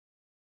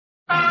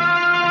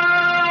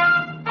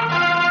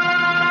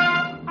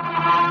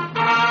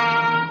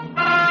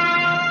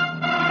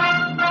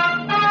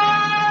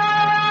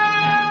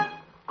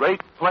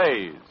Great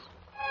Plays.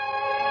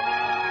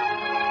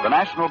 The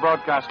National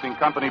Broadcasting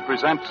Company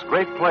presents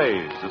Great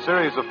Plays, a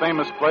series of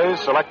famous plays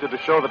selected to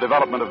show the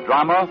development of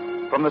drama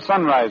from the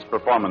sunrise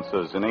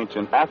performances in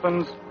ancient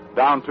Athens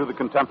down to the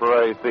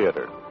contemporary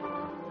theater.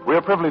 We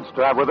are privileged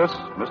to have with us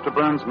Mr.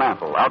 Burns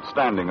Mantle,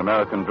 outstanding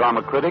American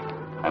drama critic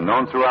and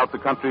known throughout the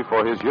country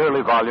for his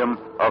yearly volume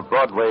of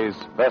Broadway's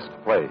best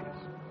plays.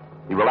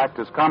 He will act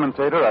as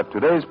commentator at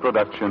today's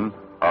production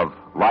of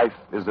Life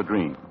is a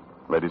Dream.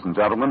 Ladies and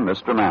gentlemen,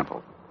 Mr.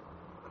 Mantle.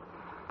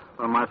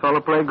 Well, my fellow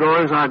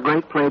playgoers, our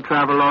great play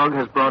travelogue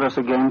has brought us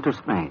again to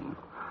Spain.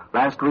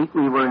 Last week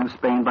we were in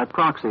Spain by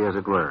proxy, as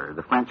it were.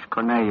 The French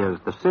Corneille's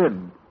The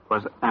Cid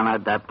was an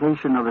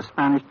adaptation of a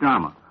Spanish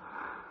drama.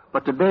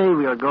 But today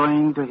we are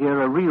going to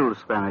hear a real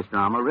Spanish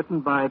drama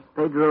written by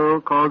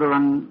Pedro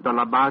Calderón de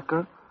la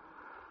Barca,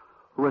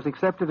 who was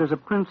accepted as a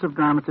prince of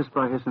dramatists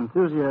by his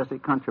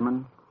enthusiastic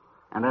countrymen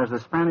and as the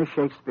Spanish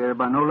Shakespeare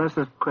by no less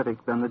a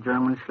critic than the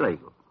German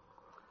Schlegel.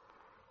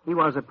 He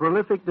was a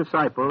prolific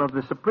disciple of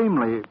the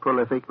supremely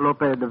prolific Lope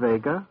de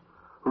Vega,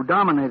 who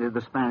dominated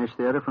the Spanish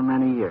theater for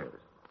many years.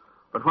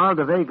 But while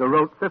de Vega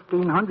wrote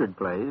 1,500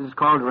 plays,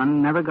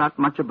 Calderón never got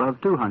much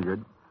above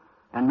 200,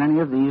 and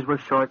many of these were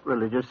short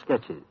religious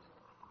sketches.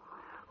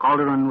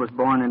 Calderón was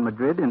born in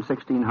Madrid in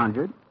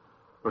 1600,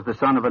 was the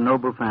son of a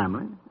noble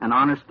family, an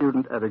honor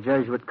student at a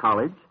Jesuit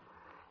college,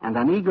 and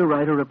an eager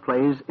writer of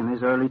plays in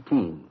his early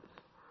teens.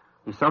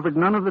 He suffered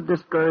none of the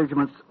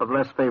discouragements of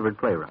less favored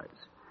playwrights.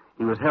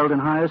 He was held in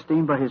high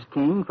esteem by his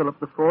king,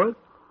 Philip IV,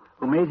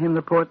 who made him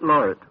the poet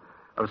laureate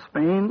of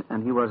Spain,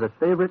 and he was a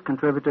favorite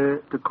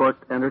contributor to court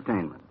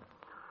entertainment.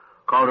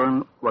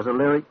 Calderón was a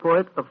lyric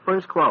poet of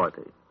first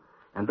quality,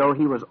 and though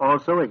he was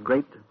also a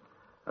great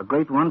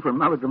one for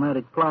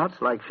melodramatic plots,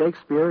 like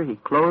Shakespeare, he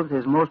clothed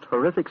his most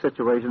horrific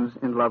situations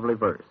in lovely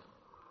verse.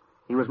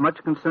 He was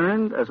much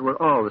concerned, as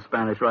were all the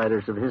Spanish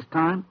writers of his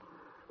time,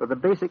 with the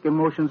basic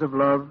emotions of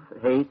love,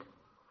 hate,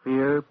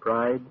 fear,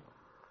 pride,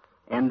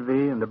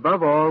 envy, and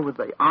above all with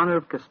the honor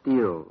of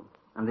Castile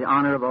and the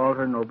honor of all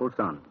her noble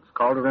sons.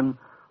 Calderón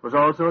was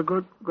also a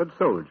good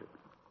soldier.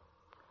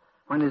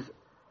 When his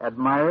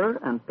admirer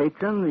and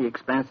patron, the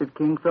expansive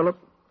King Philip,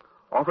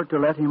 offered to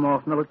let him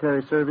off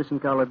military service in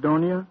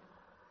Caledonia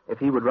if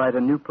he would write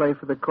a new play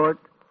for the court,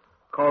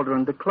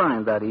 Calderón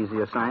declined that easy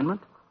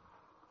assignment.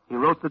 He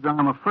wrote the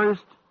drama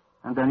first,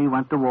 and then he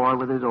went to war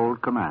with his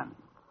old command.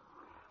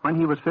 When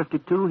he was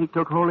 52, he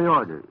took holy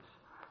orders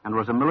and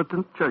was a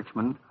militant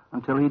churchman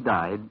until he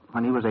died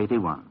when he was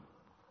 81.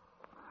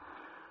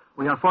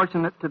 We are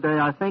fortunate today,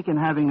 I think, in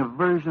having a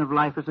version of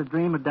Life is a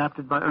Dream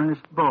adapted by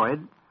Ernest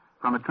Boyd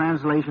from a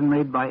translation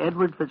made by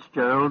Edward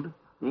Fitzgerald,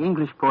 the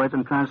English poet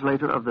and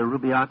translator of the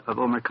Rubaiyat of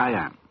Omar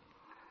Khayyam.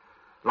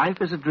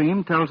 Life is a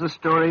Dream tells the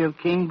story of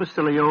King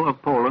Basilio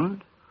of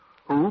Poland,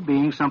 who,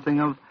 being something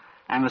of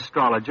an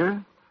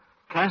astrologer,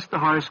 cast the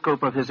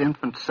horoscope of his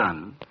infant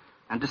son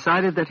and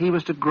decided that he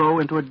was to grow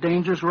into a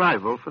dangerous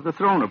rival for the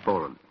throne of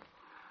Poland.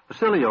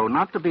 Basilio,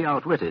 not to be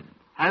outwitted,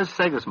 has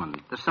Segismundo,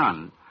 the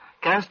son,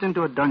 cast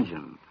into a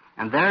dungeon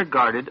and there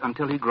guarded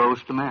until he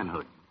grows to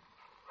manhood.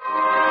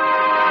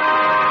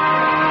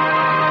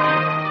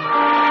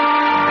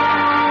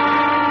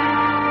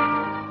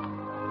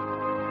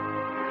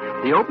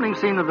 The opening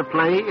scene of the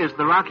play is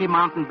the Rocky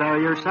Mountain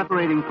barrier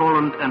separating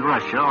Poland and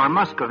Russia, or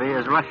Muscovy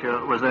as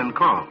Russia was then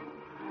called.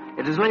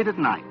 It is late at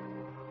night.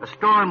 A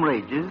storm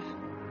rages.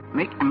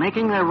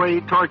 Making their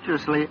way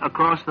tortuously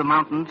across the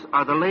mountains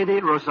are the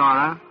Lady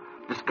Rosaura,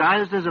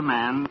 disguised as a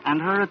man,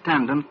 and her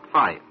attendant,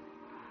 Fife.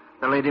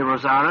 The Lady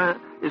Rosaura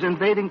is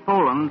invading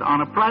Poland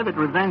on a private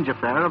revenge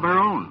affair of her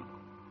own.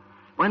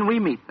 When we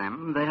meet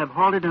them, they have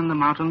halted in the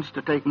mountains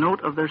to take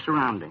note of their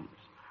surroundings.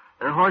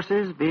 Their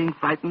horses, being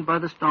frightened by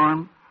the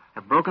storm,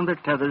 have broken their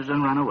tethers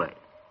and run away.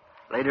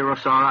 Lady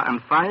Rosaura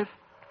and Fife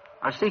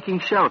are seeking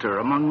shelter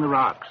among the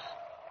rocks.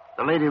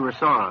 The Lady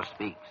Rosaura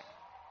speaks.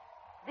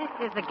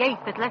 This is the gate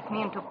that lets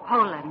me into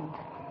Poland,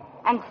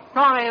 and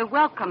sorry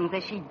welcomes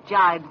as she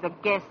jibes a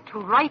guest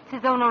who writes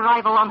his own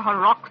arrival on her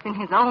rocks in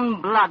his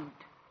own blood.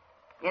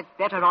 Yet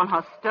better on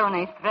her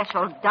stony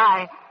threshold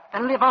die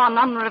than live on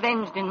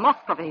unrevenged in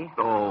Muscovy.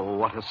 Oh,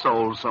 what a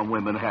soul some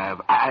women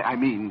have. I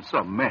mean,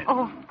 some men.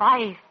 Oh,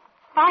 Fife,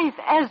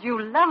 as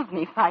you love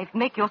me, Fife,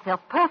 make yourself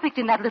perfect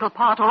in that little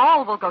part or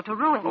all will go to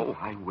ruin. Oh,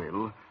 I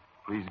will.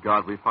 Please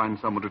God we find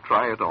someone to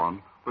try it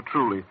on. But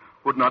truly,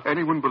 would not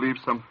anyone believe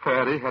some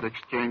fairy had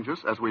exchanged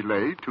us as we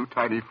lay, two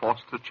tiny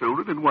foster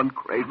children in one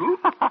cradle?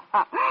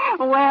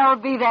 Well,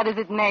 be that as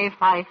it may,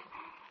 Fife.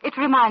 It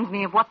reminds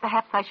me of what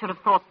perhaps I should have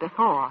thought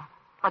before.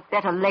 But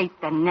better late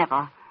than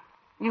never.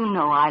 You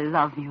know I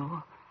love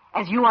you,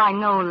 as you I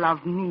know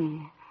love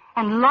me,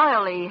 and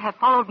loyally have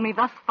followed me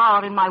thus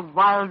far in my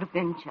wild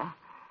venture.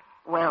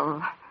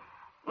 Well,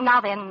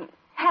 now then,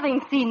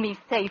 having seen me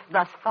safe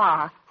thus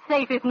far,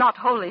 safe if not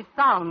wholly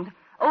sound,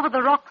 over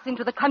the rocks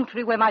into the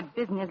country where my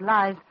business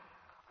lies,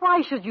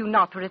 why should you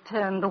not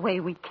return the way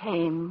we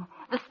came,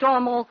 the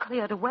storm all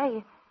cleared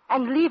away,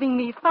 and leaving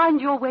me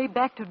find your way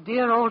back to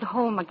dear old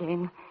home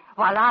again,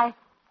 while I...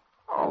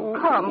 Oh,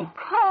 come.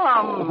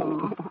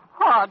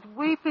 What,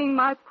 weeping,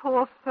 my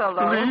poor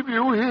fellow? Leave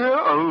you here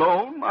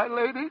alone, my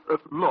lady?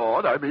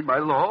 My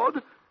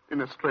lord, in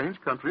a strange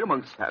country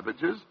among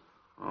savages?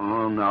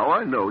 Oh, now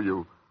I know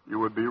you. You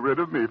would be rid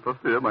of me for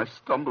fear my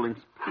stumbling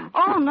speech.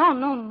 Oh,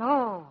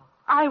 no.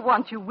 I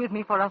want you with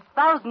me for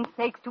 1,000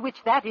 sakes, to which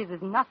that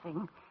is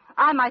nothing.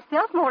 I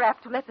myself more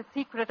apt to let the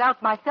secret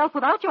out myself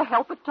without your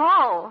help at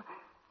all.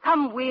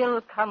 Come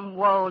will, come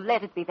woe,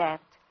 let it be that.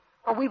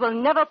 For we will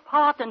never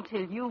part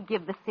until you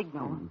give the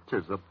signal.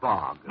 'Tis a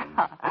bargain.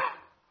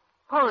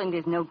 Poland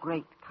is no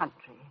great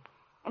country,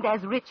 and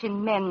as rich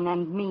in men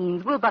and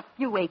means, will but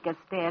few acres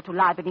spare to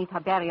lie beneath her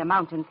barrier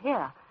mountains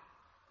here.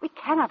 We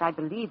cannot, I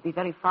believe, be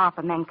very far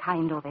from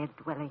mankind or their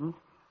dwellings.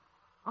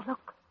 Oh,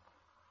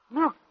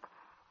 look.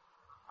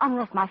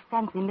 Unless my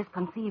fancy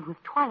misconceived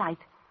with twilight,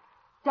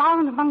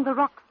 down among the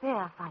rocks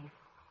there, Fife.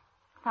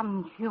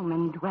 Some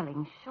human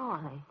dwelling,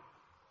 surely.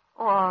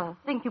 Or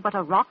think you but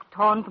a rock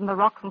torn from the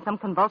rocks in some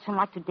convulsion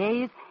like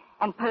today's,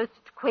 and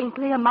perched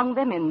quaintly among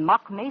them in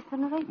mock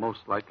masonry?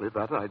 Most likely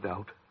that, I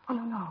doubt. Oh,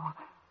 no.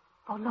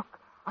 Oh, look,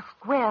 a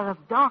square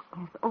of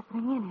darkness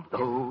opening in it.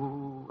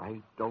 Oh,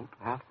 I don't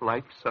half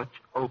like such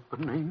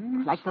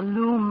openings. Like the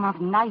loom of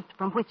night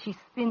from which she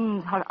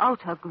spins her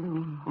outer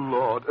gloom.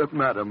 Lord,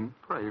 madam,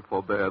 pray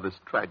forbear this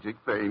tragic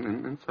vein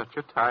in such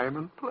a time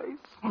and place.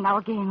 And now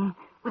again,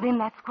 within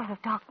that square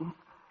of darkness,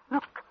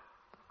 look,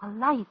 a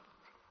light.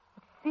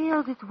 It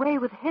feels its way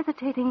with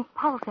hesitating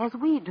pulse as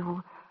we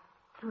do,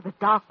 through the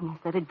darkness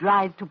that it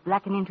drives to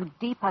blacken into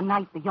deeper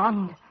night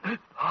beyond.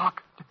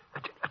 Hark,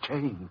 a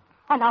chain.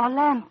 And now a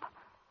lamp.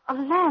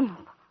 And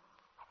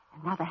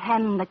now the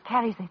hand that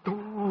carries it. Oh,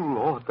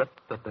 Lord,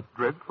 that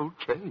dreadful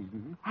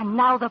chain. And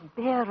now the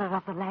bearer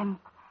of the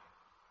lamp.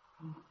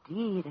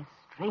 Indeed, as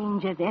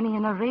strange as any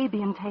in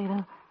Arabian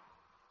tale.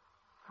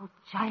 So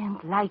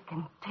giant-like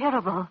and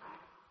terrible.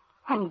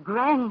 And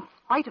grand,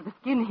 spite of the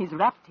skin he's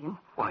wrapped in.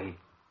 Why,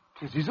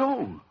 'tis his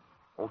own.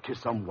 Oh, 'tis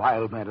some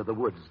wild man of the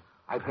woods.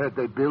 I've heard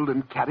they build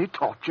and carry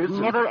torches.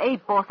 Never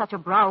ape bore such a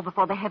brow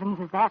before the heavens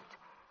as that.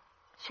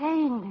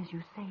 Chained, as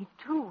you say,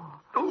 too.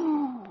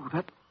 Oh,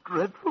 that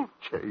dreadful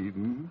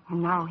chain.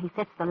 And now he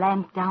sets the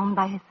lamp down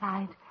by his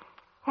side,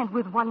 and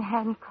with one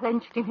hand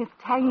clenched in his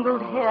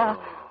tangled hair,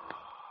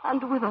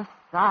 and with a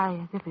sigh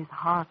as if his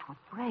heart would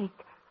break.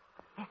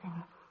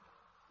 Listen.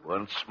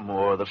 Once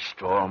more the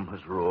storm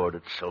has roared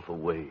itself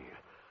away,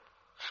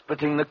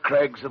 splitting the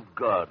crags of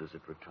God as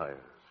it retires,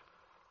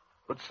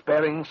 but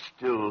sparing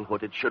still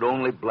what it should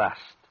only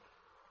blast,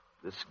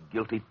 this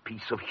guilty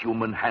piece of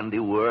human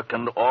handiwork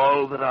and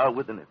all that are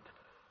within it.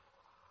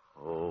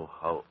 Oh,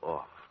 how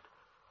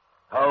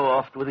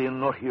oft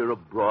within or here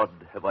abroad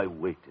have I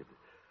waited,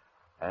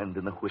 and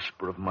in the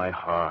whisper of my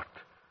heart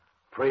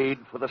prayed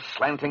for the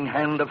slanting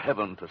hand of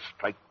heaven to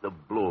strike the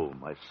blow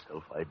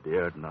myself I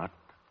dared not,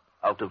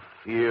 out of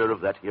fear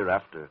of that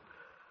hereafter,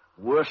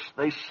 worse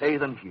they say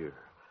than here.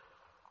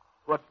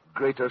 What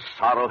greater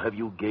sorrow have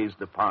you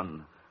gazed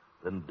upon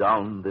than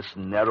down this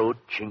narrow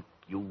chink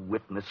you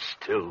witness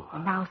still?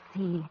 And now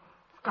see,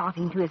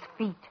 starting to his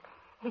feet,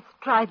 he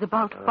strides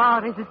about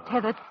far as his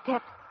tethered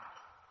steps.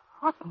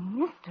 What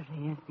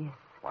mystery is this?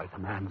 Why, the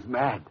man's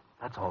mad.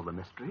 That's all the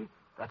mystery.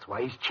 That's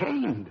why he's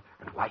chained,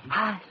 and why he...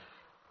 Hush.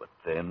 But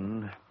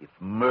then, if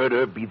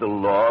murder be the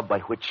law by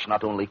which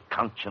not only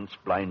conscience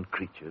blind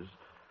creatures,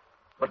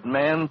 but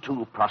man,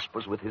 too,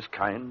 prospers with his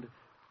kind,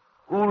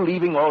 who,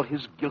 leaving all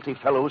his guilty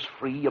fellows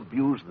free,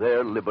 abused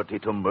their liberty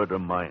to murder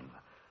mine,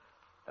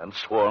 and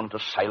sworn to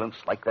silence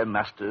like their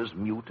masters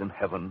mute in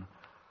heaven,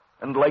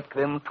 and like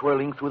them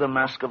twirling through the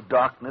mask of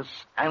darkness,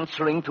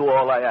 answering to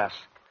all I ask,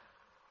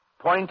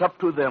 point up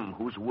to them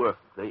whose work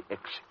they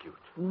execute.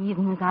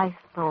 Even as I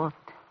thought,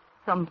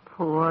 some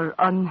poor,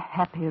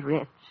 unhappy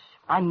wretch,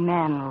 by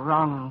man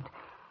wronged,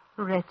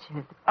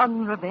 wretched,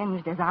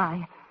 unrevenged as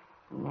I,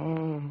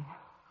 nay,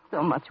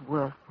 so much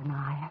worse than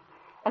I,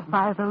 as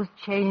by those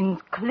chains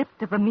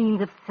clipped of a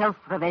means of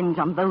self-revenge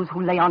on those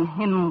who lay on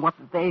him what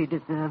they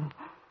deserve.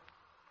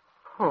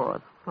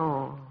 Poor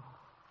soul.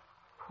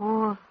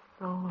 Poor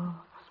soul.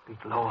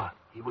 Speak lower.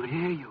 He will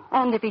hear you.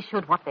 And if he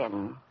should, what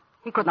then?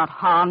 He could not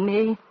harm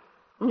me.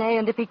 Nay,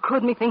 and if he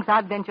could, methinks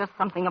I'd venture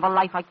something of a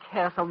life I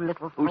care so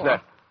little for. Who's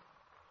that?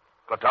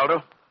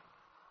 Clotaldo?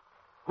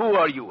 Who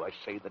are you, I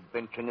say, that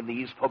venturing in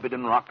these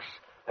forbidden rocks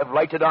have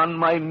lighted on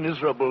my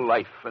miserable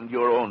life and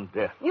your own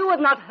death? You would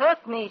not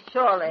hurt me,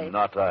 surely.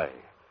 Not I.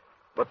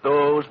 But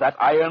those that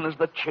iron as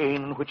the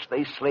chain in which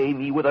they slay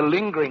me with a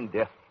lingering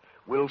death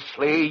will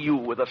slay you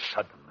with a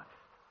sudden.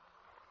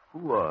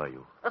 Who are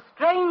you? A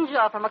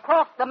stranger from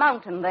across the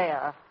mountain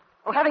there,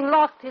 who, having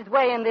lost his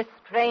way in this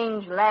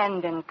strange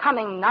land in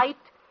coming night,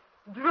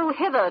 drew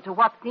hither to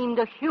what seemed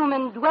a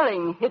human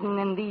dwelling hidden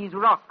in these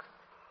rocks,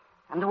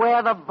 and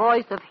where the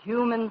voice of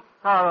human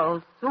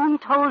sorrow soon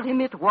told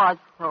him it was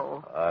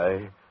so.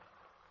 Aye,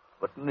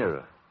 but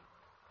nearer,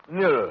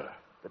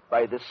 that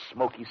by this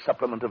smoky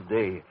supplement of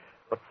day,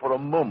 but for a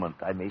moment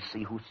I may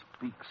see who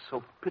speaks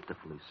so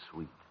pitifully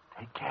sweet.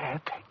 Take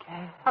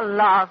care.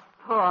 Alas,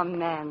 poor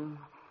man,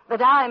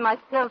 that I,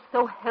 myself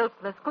so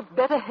helpless, could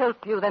better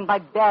help you than by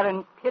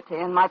barren pity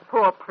in my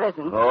poor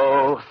presence.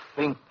 Oh,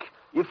 think,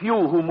 if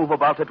you who move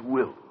about at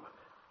will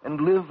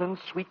and live in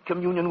sweet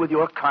communion with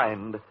your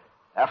kind,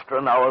 after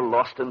an hour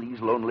lost in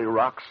these lonely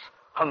rocks,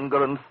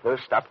 hunger and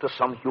thirst after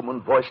some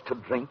human voice to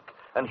drink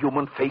and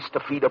human face to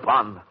feed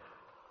upon,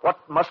 what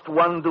must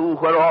one do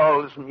where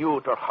all is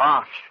mute or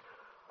harsh,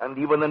 and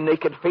even the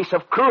naked face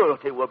of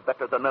cruelty were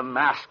better than the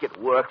mask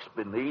it works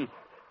beneath?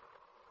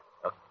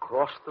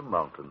 Across the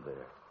mountain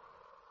there.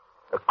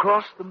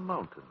 Across the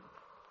mountain.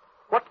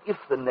 What if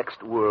the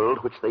next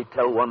world which they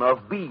tell one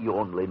of be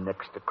only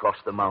next across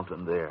the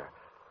mountain there,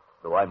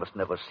 though I must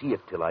never see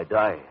it till I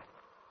die,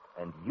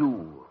 and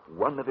you,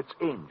 one of its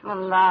angels?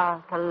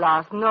 Alas,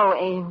 alas, no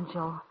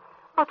angel.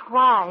 But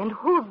why, and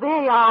who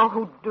they are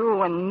who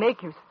do and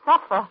make you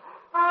suffer?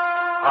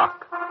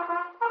 Hark.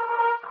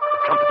 The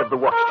trumpet of the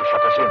watch to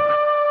shut us in.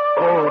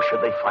 Oh,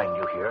 should they find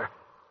you here?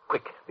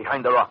 Quick,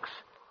 behind the rocks.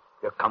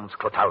 Here comes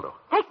Clotaldo.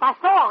 Take my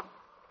sword.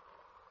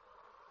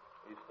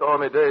 These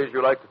stormy days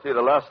you like to see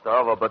the last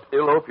of are but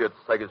ill opiates,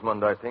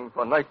 Segismundo, I think,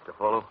 for night to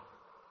follow.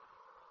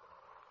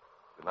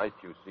 Tonight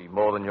you see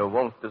more than your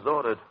wont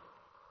disordered.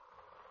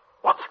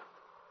 What?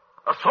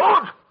 A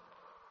sword?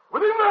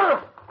 Within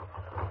there!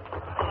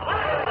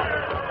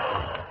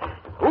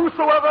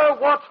 Whosoever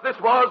watched this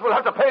was will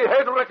have to pay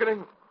head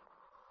reckoning.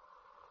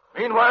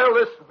 Meanwhile,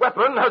 this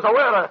weapon has a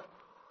wearer.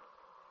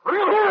 Bring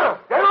him here!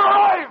 Get him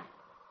alive!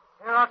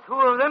 There are two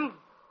of them.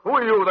 Who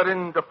are you that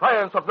in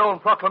defiance of known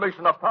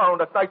proclamation of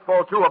pound at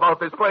nightfall too about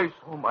this place?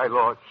 Oh, my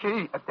lord,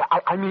 he.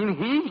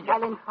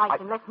 Silence, fight,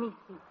 and let me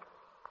speak.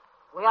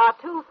 We are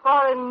two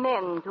foreign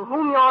men to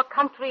whom your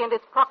country and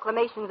its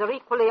proclamations are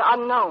equally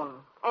unknown.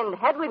 And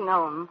had we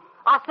known,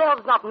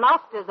 ourselves not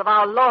masters of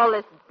our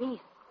lawless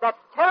beasts, that,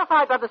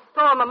 terrified by the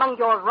storm among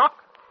your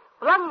rocks,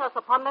 flung us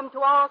upon them to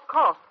our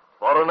cost.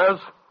 Foreigners?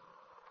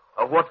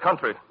 Of what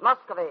country?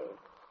 Muscovy.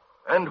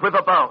 And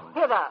whither bound?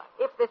 Hither,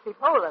 if this be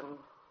Poland,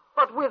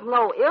 but with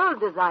no ill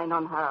design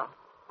on her,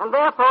 and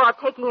therefore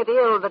taking it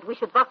ill that we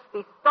should thus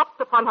be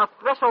stopped upon her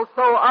threshold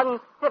so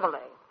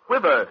uncivilly.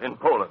 Whither in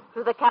Poland?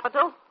 To the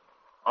capital?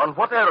 On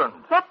what errand?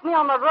 Set me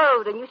on the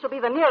road, and you shall be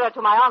the nearer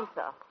to my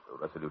answer. So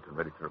resolute and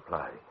ready to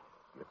reply,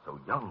 yet so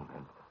young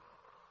and...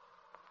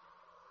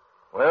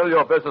 Well,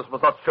 your business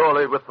was not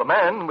surely with the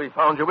man we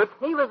found you with.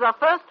 He was the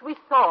first we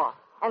saw,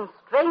 and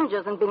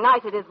strangers and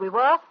benighted as we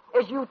were,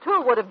 as you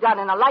too would have done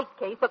in a like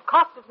case,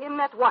 accosted him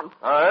at once.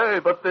 Aye,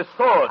 but this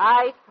sword...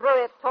 I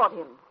threw it toward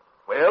him.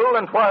 Well,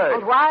 and why?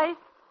 And why?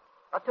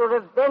 But to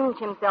revenge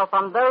himself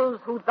on those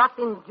who thus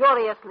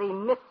injuriously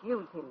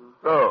misused him.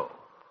 So.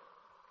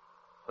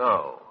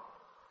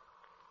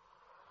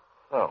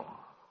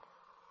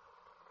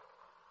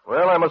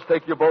 Well, I must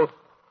take you both,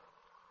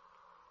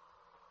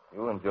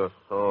 you and your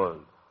sword,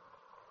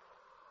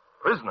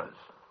 prisoners.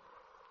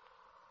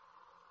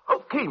 How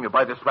came you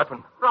by this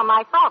weapon? From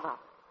my father.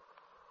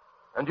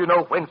 And you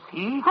know whence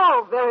he?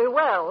 Oh, very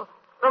well.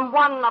 From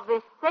one of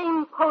this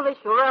same Polish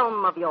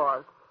realm of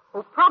yours,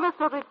 who promised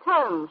to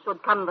return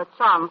should come the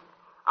chance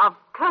of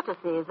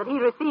courtesies that he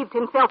received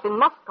himself in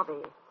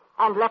Muscovy,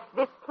 and left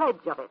this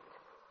pledge of it.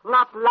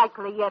 Not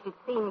likely yet, it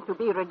seemed, to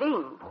be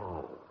redeemed.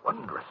 Oh,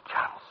 wondrous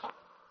chance.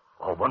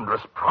 Oh,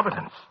 wondrous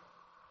providence.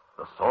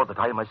 The sword that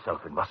I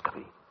myself in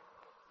Muscovy,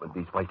 when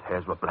these white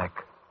hairs were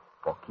black,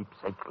 for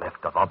keepsake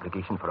left of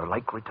obligation for a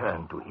like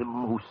return to him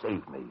who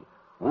saved me,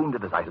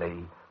 wounded as I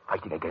lay,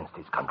 fighting against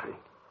his country.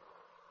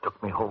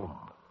 Took me home,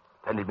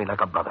 tended me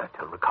like a brother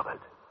till recovered.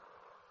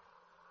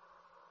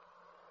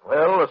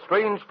 Well, a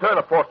strange turn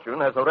of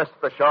fortune has arrested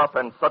the sharp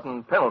and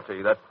sudden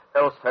penalty that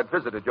else had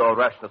visited your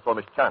rashness or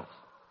mischance,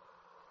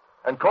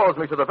 and caused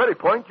me to the very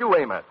point you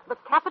aim at. The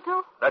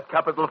capital? That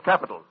capital of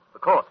capitals, the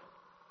court,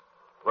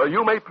 where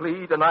you may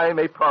plead and I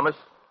may promise,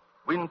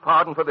 win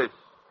pardon for this,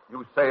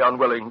 you say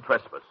unwilling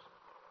trespass,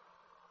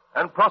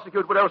 and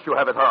prosecute what else you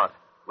have at heart,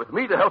 with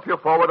me to help you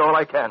forward all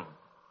I can,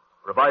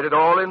 provided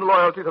all in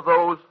loyalty to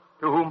those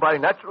to whom by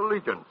natural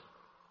allegiance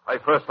I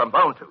first am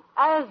bound to.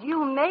 As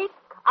you make,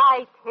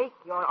 I take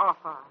your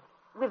offer,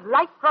 with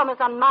like promise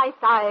on my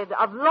side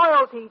of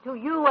loyalty to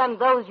you and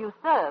those you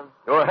serve.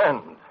 Your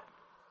hand.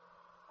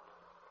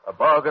 A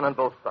bargain on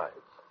both sides.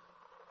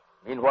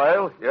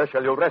 Meanwhile, here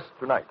shall you rest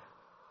tonight.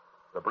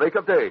 The break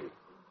of day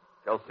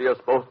shall see us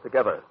both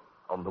together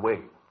on the way.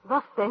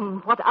 Thus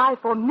then, what I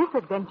for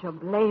misadventure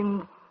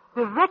blamed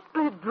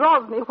directly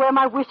draws me where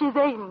my wish is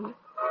aimed.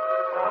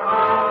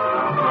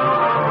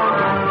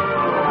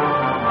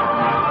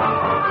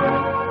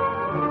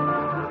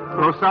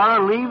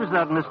 Rosaura leaves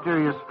that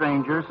mysterious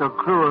stranger so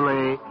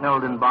cruelly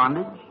held in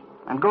bondage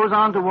and goes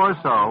on to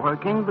Warsaw, where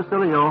King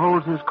Basilio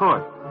holds his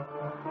court.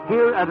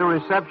 Here at a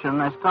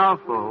reception,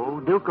 Astolfo,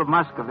 Duke of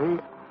Muscovy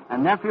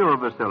and nephew of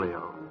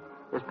Basilio,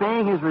 is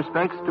paying his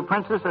respects to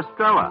Princess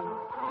Estrella,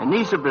 a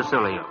niece of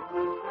Basilio.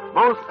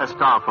 Both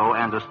Astolfo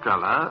and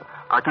Estrella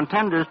are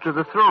contenders to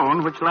the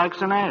throne which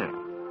lacks an heir.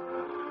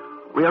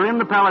 We are in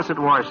the palace at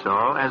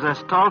Warsaw as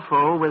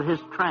Astolfo with his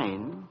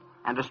train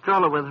and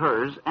Estrella with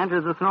hers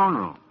enter the throne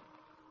room.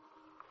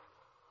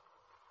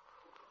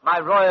 my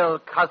royal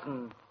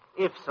cousin,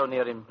 if so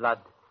near in blood,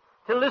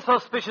 till this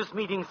auspicious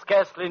meeting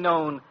scarcely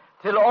known,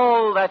 till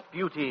all that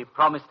beauty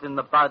promised in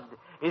the bud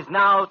is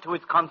now to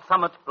its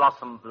consummate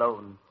blossom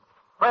blown.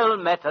 Well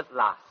met at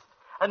last,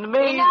 and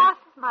may... Enough,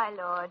 my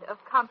lord, of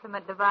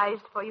compliment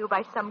devised for you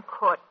by some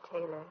court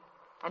tailor.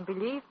 And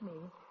believe me,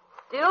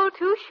 still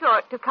too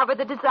short to cover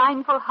the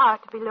designful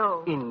heart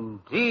below.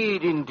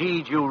 Indeed,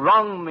 indeed, you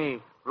wrong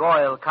me,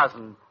 royal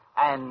cousin,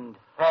 and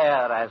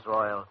fair as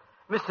royal,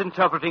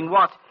 misinterpreting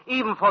what,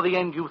 even for the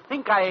end you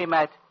think I aim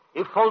at,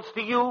 if false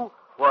to you,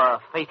 were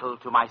fatal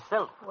to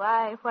myself.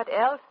 Why, what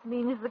else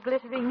means the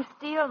glittering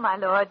steel, my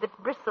lord,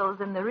 that bristles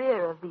in the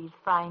rear of these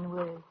fine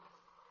words?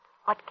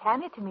 What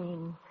can it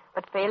mean,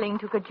 but failing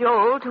to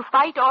cajole, to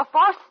fight or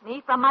force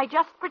me from my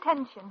just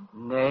pretension?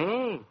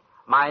 Nay,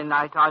 my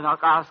knight, I not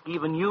ask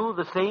even you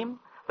the same,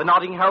 the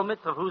nodding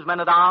helmets of whose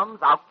men-at-arms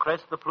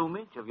outcrest the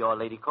plumage of your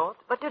lady court?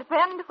 But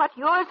defend what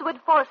yours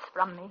would force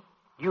from me.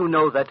 You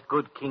know that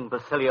good King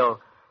Basilio,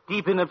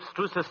 deep in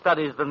abstruser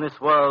studies than this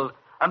world,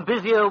 and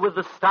busier with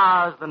the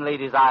stars than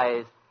ladies'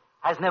 eyes,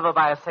 has never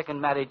by a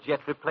second marriage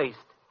yet replaced,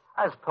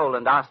 as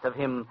Poland asked of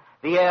him,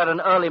 the heir an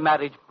early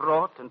marriage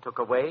brought and took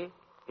away,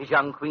 his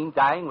young queen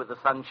dying with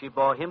the son she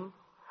bore him,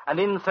 and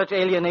in such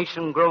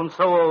alienation grown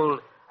so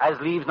old as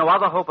leaves no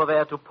other hope of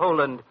heir to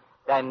Poland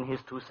than his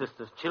two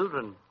sisters'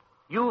 children,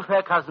 you,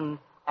 fair cousin,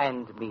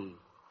 and me,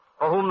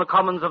 for whom the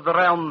commons of the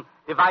realm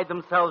divide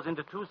themselves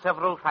into two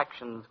several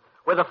factions,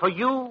 whether for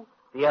you,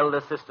 the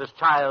elder sister's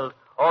child,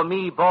 or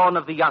me, born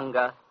of the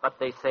younger, but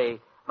they say,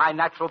 my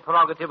natural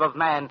prerogative of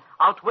man,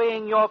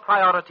 outweighing your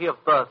priority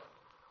of birth,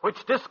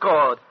 which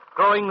discord,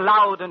 growing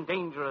loud and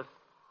dangerous,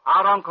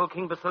 our uncle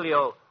King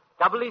Basilio,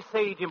 doubly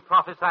sage in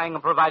prophesying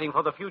and providing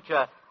for the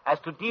future, as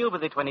to deal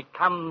with it when it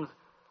comes,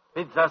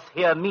 bids us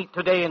here meet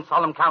today in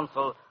solemn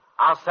council,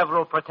 our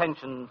several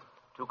pretensions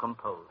to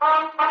compose.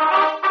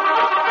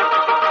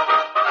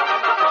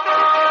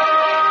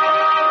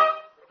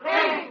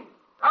 King!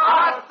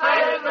 God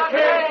save the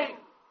king!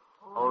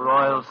 O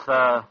royal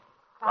sir,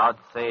 God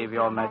save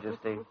your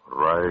majesty.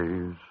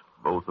 Rise,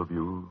 both of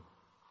you.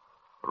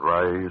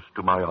 Rise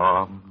to my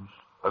arms,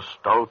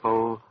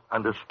 Astolfo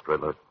and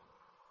Estrella.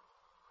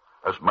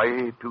 As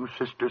my two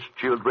sisters'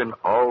 children,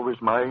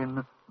 always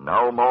mine,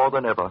 now more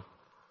than ever,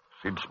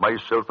 since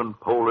myself and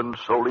Poland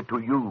solely to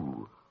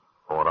you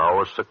for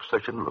our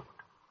succession looked.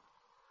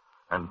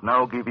 And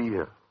now give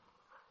ear,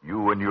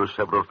 you and your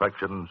several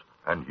factions,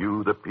 and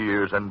you the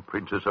peers and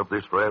princes of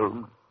this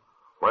realm,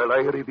 while I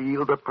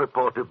reveal the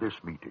purport of this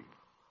meeting.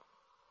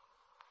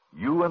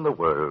 You and the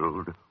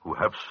world, who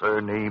have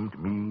surnamed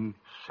me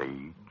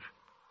sage,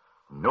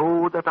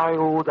 know that I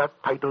owe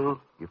that title,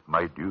 if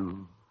my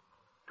due,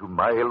 to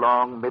my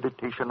long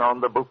meditation on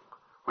the book,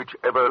 which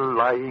ever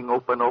lying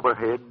open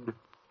overhead,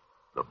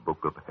 the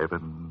book of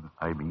heaven,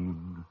 I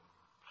mean,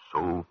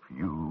 so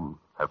few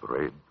have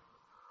read.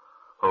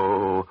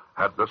 Oh,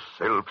 had the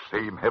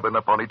self-same heaven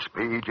upon its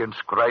page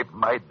inscribed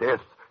my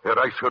death, ere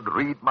I should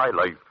read my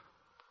life,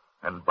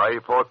 and by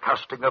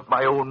forecasting of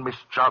my own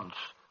mischance,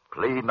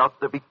 play not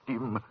the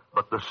victim,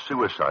 but the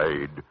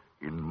suicide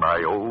in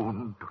my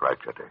own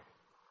tragedy.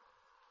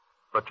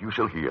 But you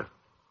shall hear.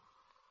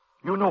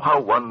 You know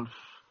how once,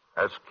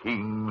 as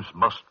kings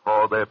must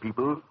for their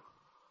people,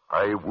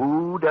 I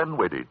wooed and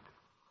wedded.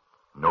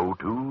 Know,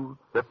 too,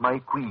 that my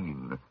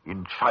queen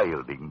in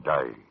childing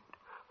died,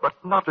 but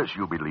not as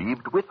you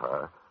believed with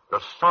her,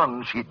 the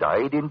son she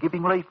died in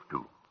giving life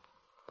to.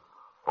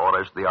 For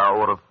as the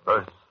hour of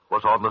birth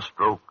was on the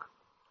stroke,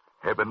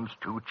 heaven's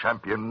two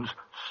champions,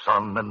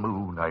 sun and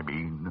moon, I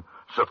mean,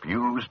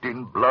 suffused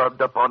in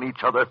blood upon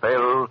each other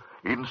fell,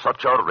 in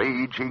such a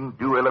raging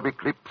duel of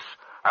eclipse,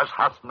 as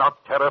hath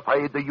not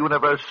terrified the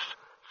universe,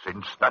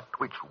 since that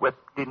which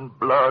wept in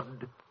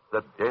blood,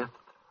 the death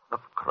of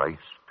Christ.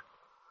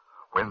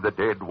 When the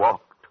dead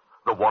walked,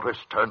 the waters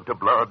turned to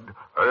blood,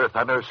 earth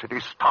and her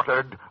cities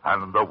tottered,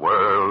 and the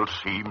world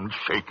seemed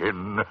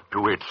shaken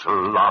to its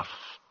last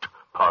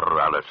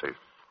paralysis.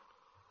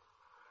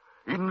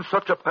 In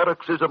such a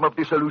paroxysm of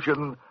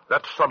dissolution,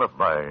 that son of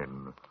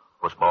mine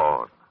was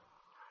born.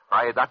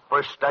 By that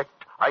first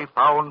act, I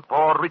found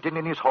forewritten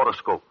in his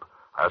horoscope,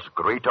 as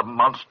great a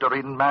monster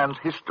in man's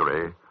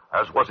history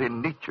as was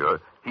in Nietzsche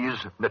his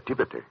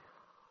nativity.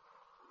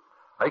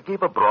 I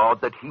gave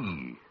abroad that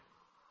he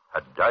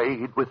had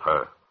died with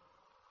her.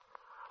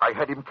 I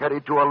had him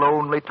carried to a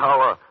lonely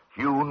tower,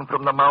 hewn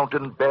from the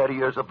mountain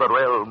barriers of the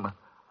realm,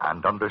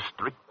 and under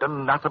strict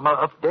anathema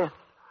of death,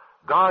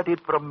 guarded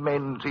from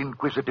men's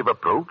inquisitive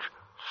approach,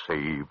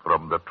 save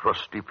from the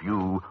trusty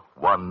few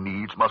one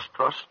needs must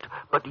trust,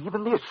 but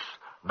even this,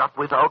 not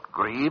without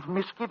grave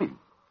misgiving,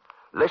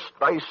 lest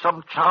by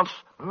some chance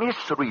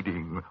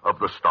misreading of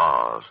the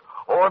stars,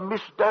 or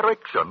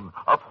misdirection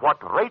of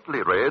what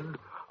rightly read,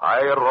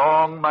 I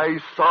wrong my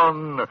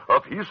son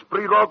of his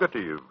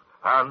prerogative,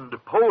 and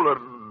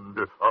Poland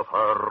of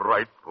her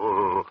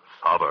rightful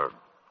sovereign.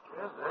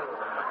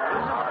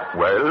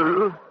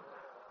 Well,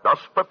 thus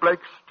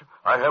perplexed,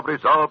 I have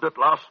resolved at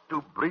last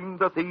to bring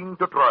the thing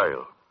to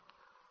trial.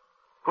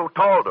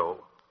 Clotaldo,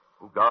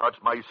 who guards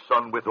my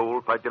son with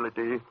all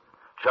fidelity,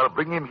 shall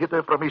bring him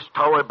hither from his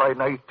tower by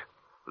night,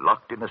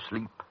 locked in a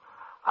sleep,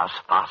 as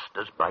fast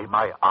as by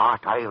my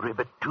art I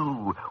rivet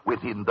two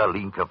within the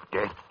link of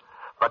death,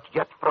 but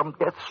yet from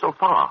death so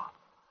far,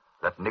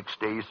 that next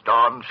day's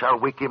dawn shall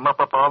wake him up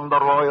upon the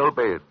royal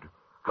bed,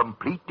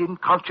 complete in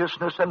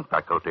consciousness and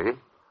faculty,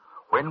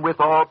 when with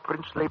all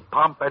princely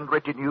pomp and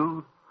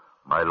retinue,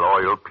 my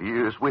loyal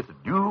peers with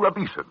due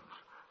obeisance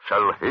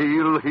shall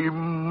hail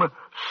him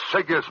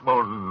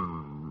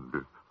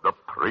Segismund, the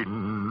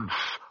Prince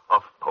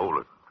of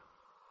Poland.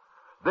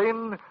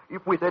 Then,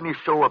 if with any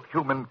show of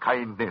human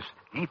kindness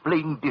he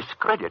fling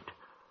discredit,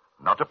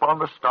 not upon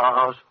the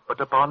stars, but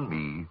upon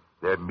me,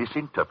 their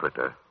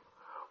misinterpreter,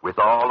 with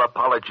all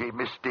apology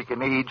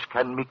mistaken age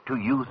can make to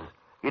youth,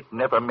 it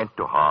never meant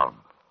to harm.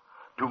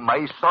 To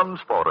my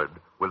son's forehead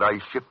will I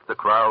shift the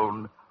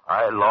crown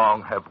I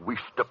long have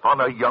wished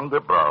upon a younger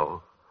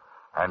brow,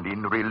 and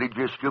in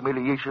religious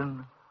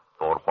humiliation,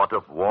 for what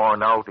of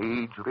worn-out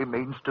age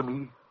remains to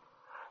me,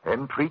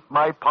 entreat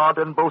my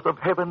pardon both of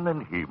heaven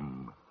and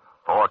him,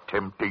 for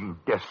tempting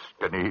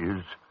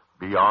destinies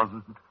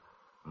beyond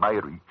my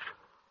reach.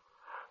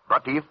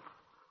 But if,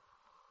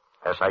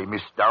 as I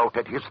misdoubt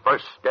at his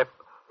first step,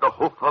 the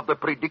hoof of the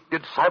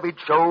predicted savage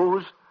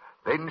shows,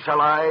 then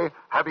shall I,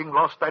 having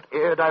lost that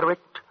heir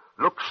direct,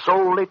 look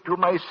solely to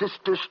my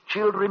sister's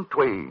children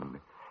twain,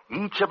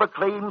 each of a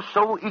claim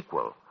so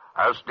equal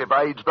as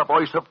divides the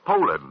voice of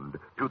Poland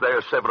to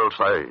their several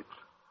sides.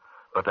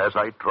 But as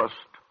I trust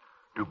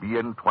to be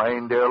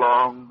entwined ere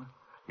long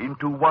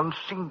into one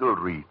single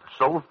wreath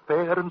so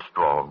fair and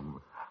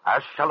strong,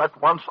 as shall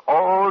at once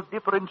all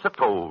difference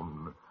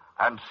atone,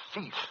 and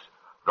cease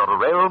the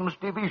realm's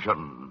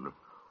division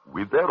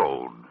with their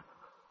own.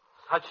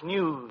 Such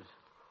news,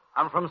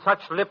 and from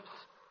such lips,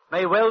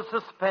 may well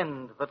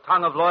suspend the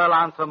tongue of loyal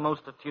answer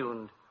most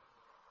attuned.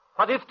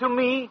 But if to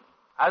me,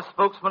 as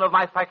spokesman of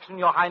my faction,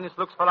 your highness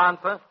looks for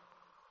answer,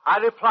 I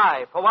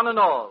reply for one and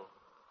all.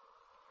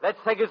 Let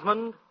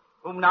Segismund,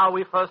 whom now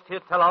we first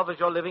hear tell of as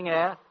your living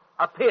heir,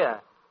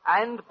 appear,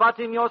 and but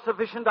in your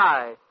sufficient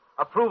eye,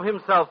 approve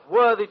himself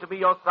worthy to be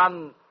your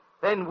son,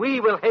 then we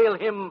will hail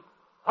him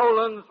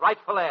Poland's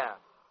rightful heir.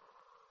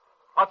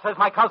 What says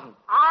my cousin?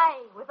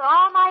 Aye, with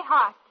all my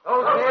heart.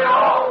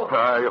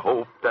 I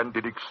hoped and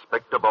did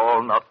expect of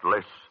all not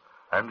less,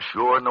 and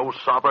sure no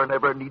sovereign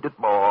ever needed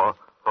more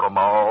from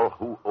all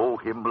who owe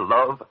him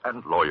love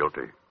and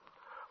loyalty.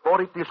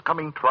 For if this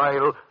coming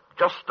trial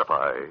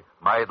justify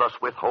my thus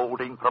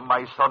withholding from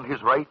my son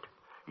his right,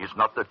 is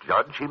not the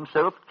judge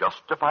himself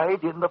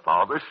justified in the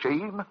father's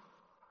shame?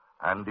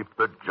 And if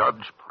the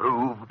judge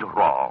proved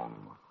wrong,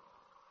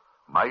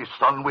 my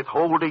son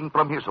withholding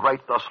from his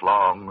right thus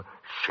long,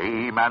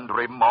 shame and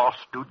remorse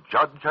to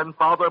judge and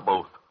father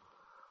both,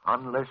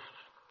 unless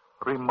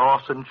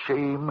remorse and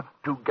shame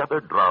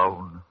together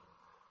drown,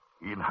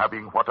 in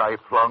having what I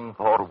flung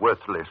for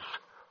worthless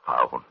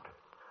found.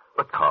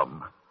 But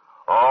come,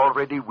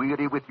 already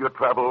weary with your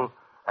travel,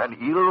 and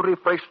ill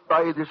refreshed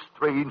by this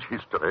strange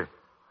history,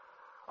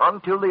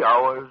 until the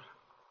hours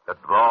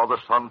that draw the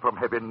sun from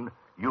heaven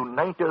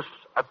unite us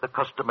at the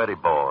customary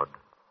board,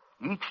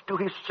 each to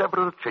his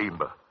several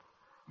chamber,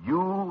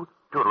 you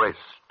to rest,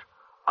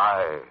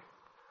 I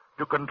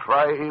to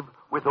contrive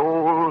with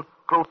old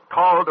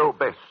Clotaldo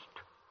best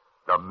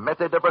the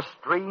method of a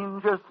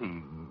stranger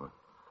theme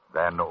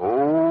than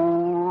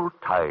old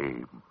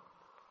time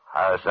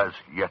has as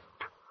yet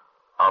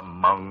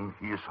among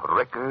his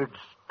records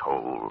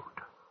told.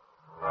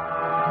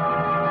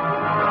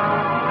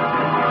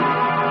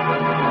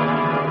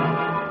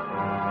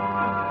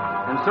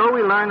 And so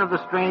we learn of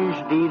the strange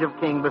deed of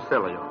King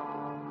Basilio.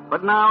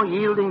 But now,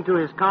 yielding to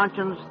his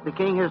conscience, the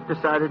king has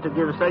decided to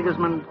give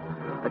Segismund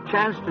a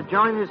chance to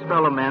join his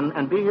fellow men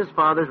and be his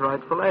father's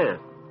rightful heir.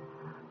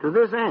 To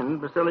this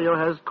end, Basilio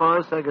has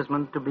caused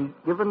Segismund to be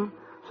given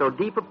so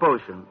deep a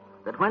potion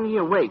that when he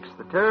awakes,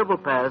 the terrible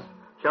past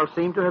shall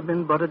seem to have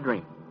been but a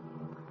dream.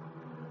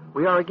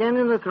 We are again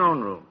in the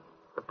throne room.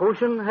 The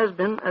potion has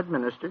been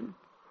administered,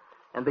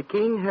 and the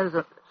king has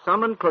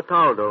summoned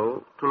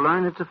Clotaldo to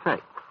learn its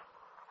effect.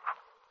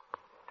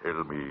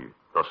 Tell me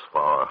thus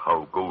far,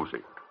 how goes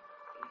it?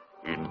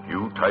 In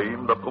due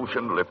time the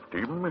potion left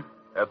him?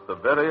 At the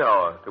very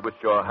hour to which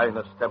your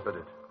highness tempered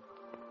it.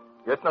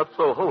 Yet not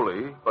so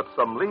wholly, but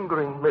some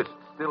lingering mist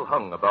still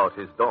hung about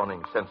his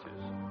dawning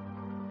senses,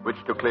 which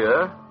to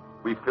clear,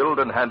 we filled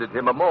and handed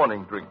him a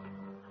morning drink,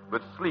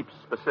 with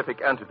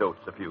sleep-specific antidotes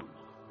suffused.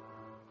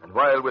 And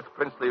while with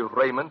princely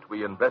raiment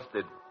we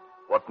invested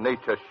what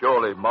nature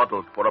surely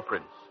modeled for a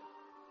prince,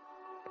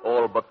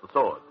 all but the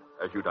sword,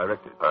 as you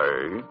directed.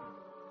 Aye.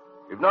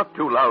 If not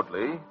too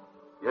loudly,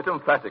 yet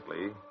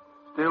emphatically,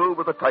 still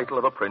with the title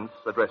of a prince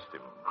addressed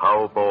him.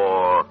 How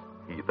bore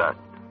he that?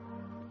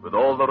 With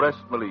all the rest,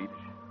 my liege,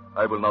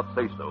 I will not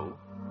say so,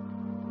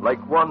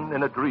 like one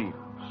in a dream.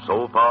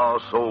 So far,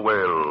 so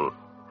well,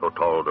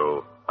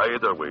 Clotaldo.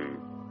 Either way,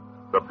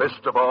 the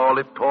best of all,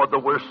 if toward the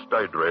worst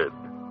I dread.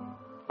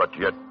 But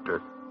yet,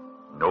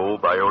 no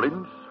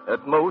violence?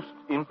 At most,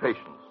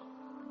 impatience.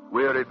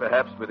 weary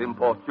perhaps with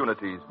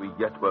importunities we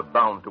yet were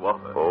bound to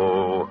offer.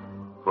 Oh,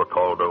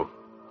 Clotaldo,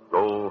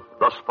 though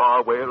thus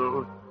far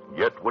well,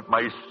 yet would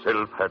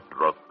myself have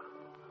drunk.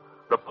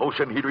 The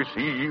potion he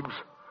receives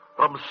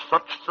from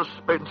such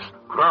suspense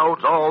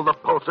crowds all the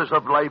pulses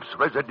of life's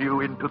residue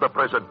into the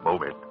present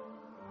moment.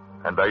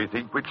 And I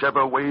think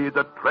whichever way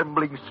the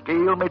trembling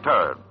scale may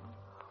turn,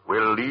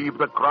 will leave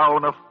the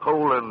crown of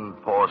Poland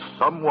for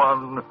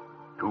someone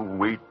to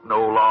wait no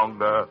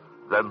longer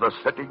than the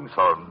setting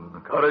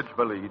sun. Courage,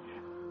 my liege.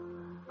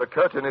 The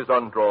curtain is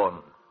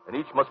undrawn, and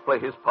each must play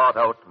his part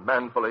out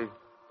manfully,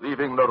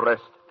 leaving the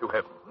rest to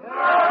heaven.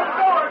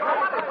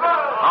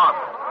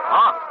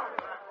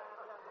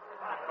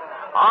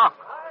 Hark!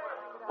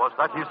 Was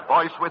that his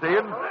voice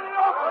within?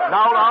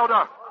 Now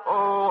louder.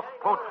 Oh,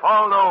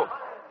 Clotaldo,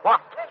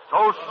 what,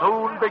 so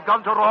soon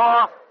begun to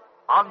roar?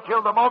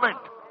 Until the moment,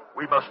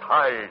 we must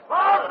hide.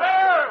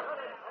 Forbear!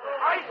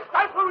 I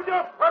stifle with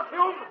your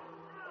perfume.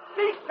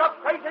 Cease your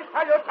crazy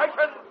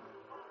salutations.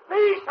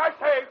 Peace, I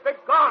say,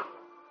 begone.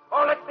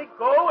 Or let me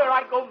go where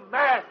I go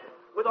mad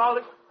with all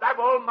this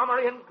babble,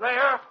 mummery, and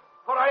glare,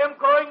 for I am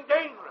growing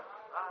dangerous.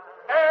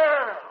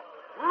 Air!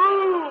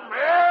 Room!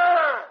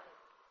 Air!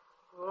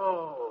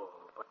 Oh,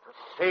 but to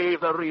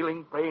save the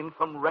reeling brain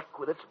from wreck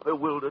with its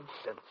bewildered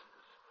senses.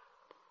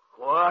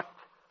 What?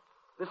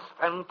 This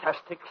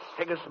fantastic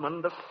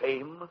Segismundo the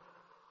same,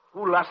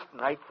 who last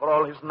night, for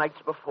all his nights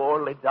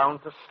before, lay down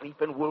to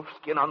sleep in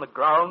wolfskin on the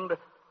ground,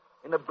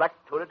 in a black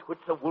turret which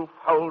the wolf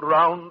howled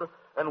round,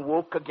 and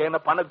woke again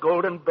upon a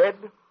golden bed,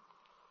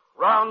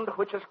 round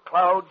which as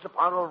clouds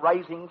upon a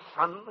rising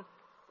sun,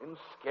 in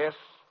scarce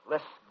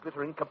less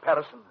glittering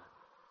comparison,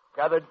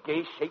 gathered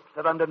gay shapes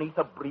that underneath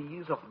a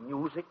breeze of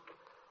music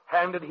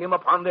handed him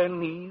upon their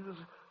knees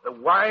the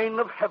wine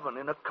of heaven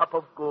in a cup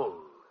of gold.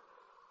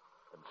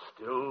 And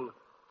still,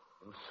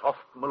 in soft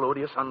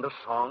melodious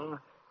undersong,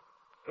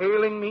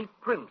 hailing me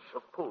Prince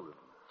of Poland,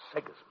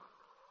 Segismund,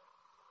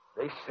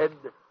 they said,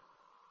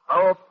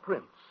 our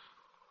Prince,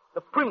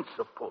 the Prince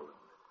of Poland.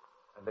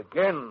 And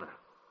again,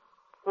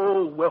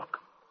 oh,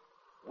 welcome,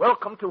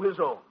 welcome to his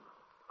own,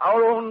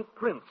 our own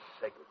Prince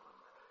Segismund.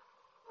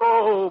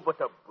 Oh,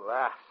 but a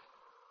blast,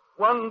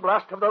 one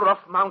blast of the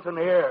rough mountain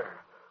air,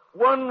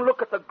 one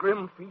look at the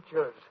grim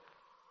features.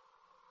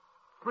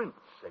 Prince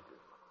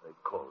Segismund, they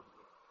called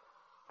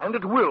me, and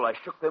at will I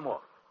shook them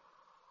off.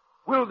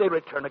 Will they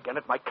return again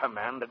at my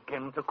command,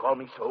 again to call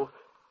me so?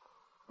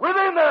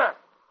 Within there!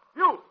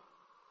 You!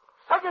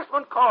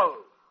 Segismund calls!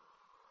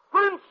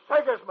 Prince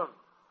Segismund!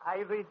 I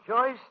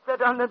rejoice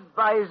that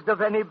unadvised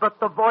of any but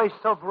the voice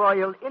of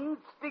royal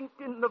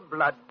instinct in the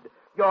blood,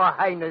 your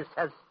highness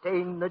has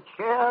ta'en the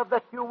chair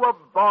that you were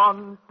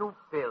born to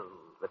fill.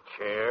 The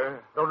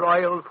chair? The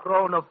royal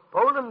throne of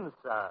Poland,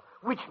 sir,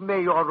 which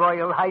may your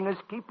royal highness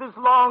keep as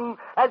long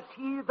as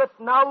he that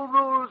now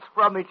rules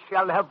from it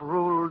shall have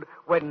ruled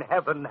when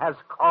heaven has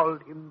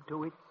called him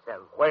to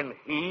itself. When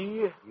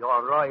he?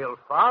 Your royal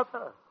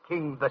father,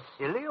 King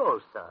Basilio,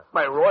 sir.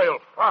 My royal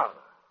father?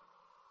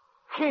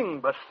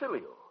 King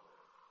Basilio?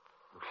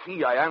 You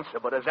see, I answer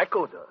but as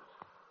Echo does,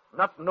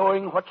 not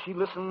knowing what she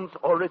listens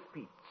or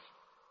repeats.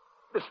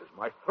 This is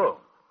my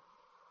throne.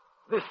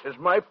 This is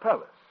my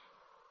palace.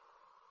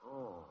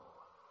 Oh.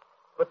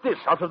 But this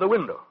out of the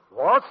window.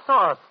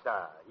 Warsaw,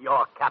 sir,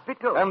 your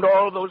capital. And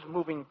all those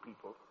moving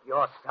people.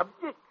 Your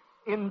subjects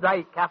in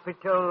thy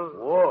capital.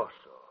 Warsaw.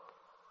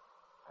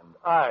 And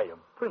I am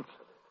prince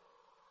of it.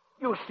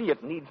 You see,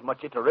 it needs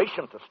much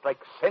iteration to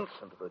strike sense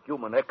into the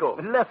human echo.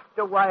 Left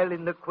a while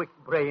in the quick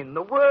brain,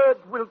 the word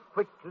will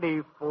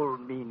quickly full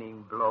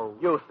meaning blow.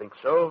 You think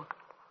so?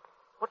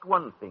 Put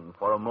one thing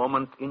for a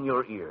moment in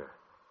your ear.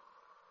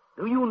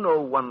 Do you know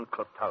one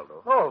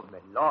Clotaldo? Oh, my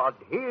lord,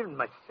 here and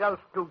myself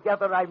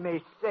together, I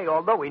may say,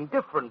 although in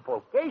different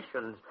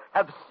vocations,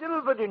 have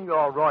silvered in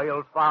your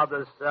royal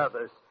father's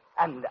service,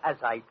 and, as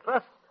I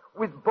trust,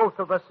 with both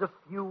of us a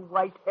few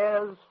white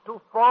hairs to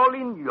fall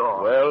in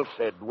your... Well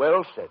said,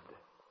 well said.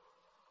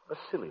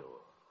 Basilio,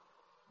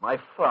 my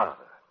father.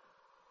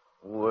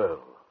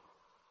 Well,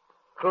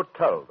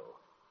 Clotaldo,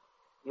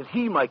 is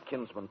he my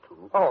kinsman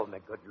too? Oh, my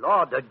good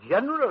lord, a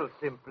general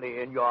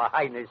simply in your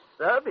highness'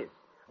 service,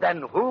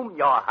 than whom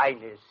your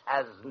highness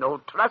has no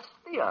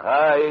trustier.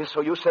 Aye, so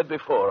you said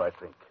before, I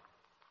think.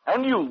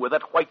 And you with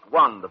that white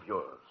wand of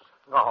yours.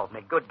 Oh,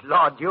 my good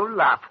lord, you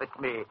laugh at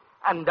me,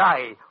 and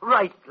I,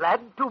 right glad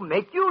to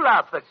make you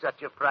laugh at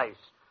such a price.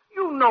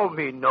 You know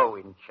me no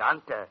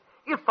enchanter.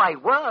 If I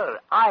were,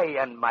 I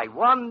and my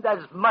wand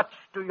as much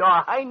to your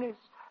highness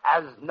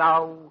as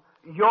now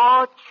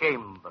your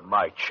chamberlain.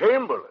 My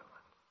chamberlain?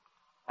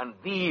 And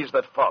these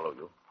that follow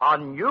you?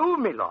 On you,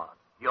 my lord.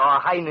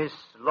 Your highness,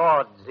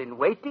 lords in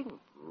waiting.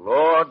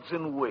 Lords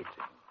in waiting.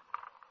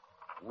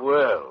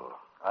 Well,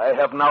 I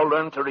have now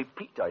learned to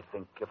repeat, I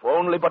think, if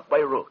only but by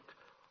rote.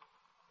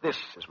 This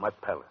is my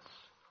palace,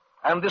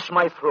 and this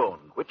my throne,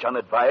 which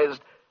unadvised,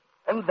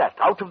 and that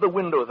out of the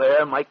window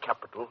there my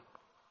capital,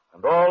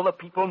 and all the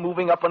people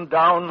moving up and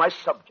down, my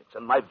subjects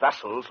and my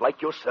vassals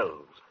like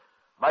yourselves,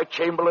 my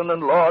chamberlain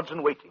and lords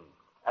in waiting,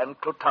 and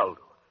Clotaldo.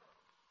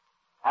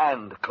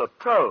 And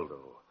Clotaldo,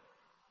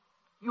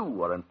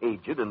 you are an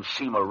aged and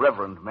seem a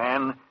reverend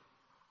man.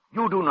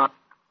 You do not,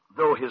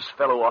 though his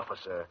fellow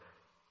officer,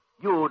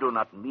 you do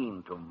not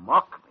mean to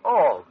mock me.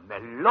 Oh, my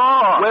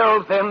lord!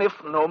 Well, then, if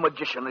no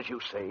magician, as you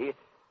say,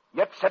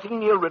 yet setting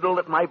me a riddle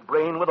that my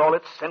brain with all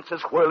its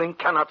senses whirling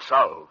cannot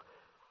solve,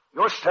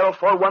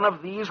 yourself or one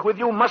of these with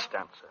you must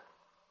answer.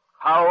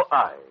 How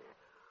I,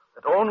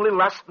 that only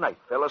last night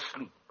fell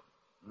asleep,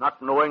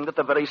 not knowing that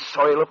the very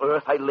soil of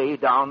earth I lay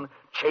down,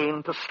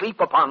 chained to sleep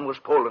upon, was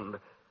Poland,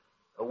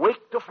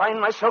 awake to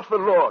find myself the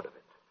lord of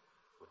it,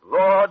 with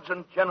lords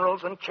and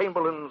generals and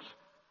chamberlains,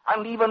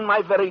 and even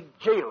my very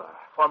jailer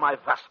for my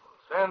vassals.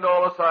 Stand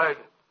all aside,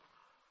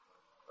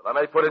 that I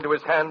may put into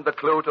his hand the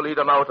clue to lead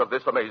him out of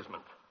this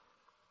amazement.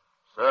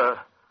 Sir,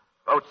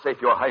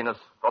 vouchsafe your highness,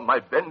 from my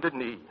bended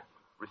knee,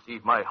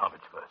 receive my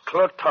homage first.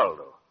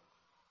 Clotaldo,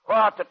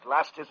 what, at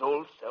last his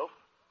old self?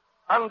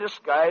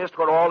 Undisguised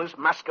for all his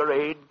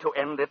masquerade to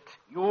end it,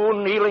 you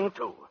kneeling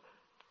too.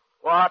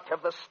 What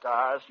have the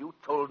stars you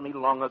told me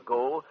long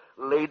ago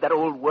laid that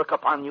old work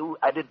upon you,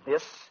 added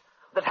this,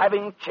 that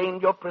having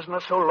chained your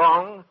prisoner so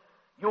long,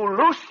 you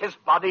loose his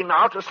body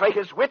now to slay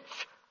his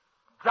wits,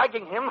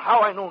 dragging him,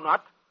 how I know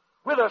not,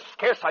 whither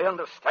scarce I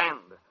understand,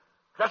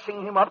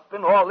 dressing him up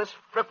in all this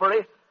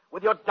frippery,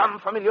 with your dumb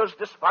familiars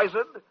despised,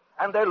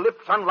 and their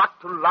lips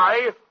unlocked to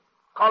lie,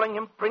 calling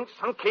him prince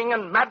and king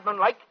and madman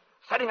like,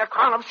 setting a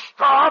crown of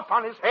straw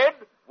upon his head?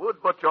 Would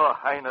but your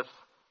highness,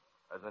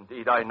 as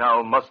indeed I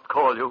now must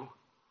call you,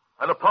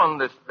 and upon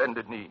this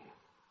bended knee,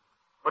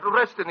 but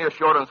rest in the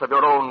assurance of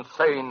your own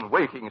sane,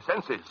 waking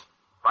senses,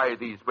 by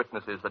these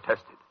witnesses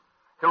attested,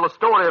 till the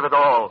story of it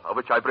all, of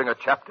which I bring a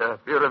chapter,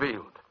 be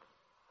revealed.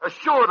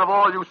 Assured of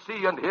all you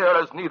see and hear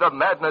as neither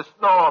madness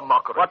nor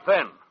mockery. What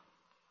then?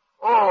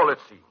 All, it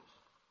seems.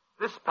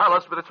 This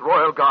palace with its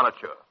royal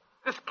garniture,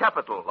 this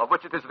capital of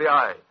which it is the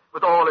eye,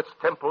 with all its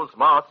temples,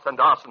 marts, and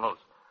arsenals,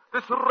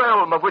 this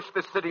realm of which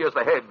this city is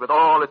the head, with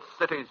all its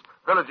cities,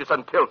 villages,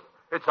 and tilth,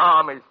 its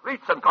armies,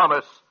 fleets, and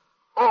commerce,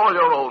 all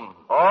your own.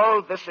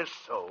 All this is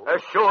so.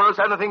 As sure as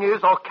anything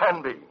is or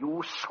can be.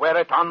 You swear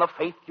it on the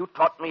faith you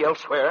taught me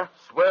elsewhere?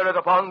 Swear it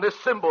upon this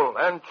symbol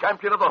and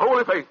champion of the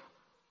holy faith.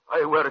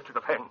 I wear it to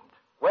defend.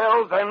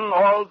 Well, then,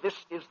 all this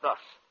is thus.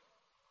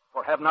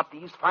 For have not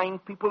these fine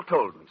people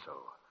told me so?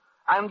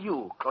 And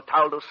you,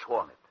 Clotaldo,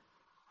 sworn it.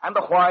 And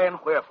the why and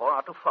wherefore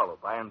are to follow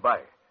by and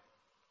by.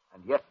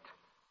 And yet,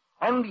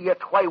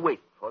 why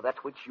wait for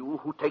that which you,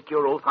 who take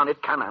your oath on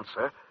it, can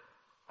answer?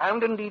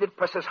 And indeed it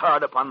presses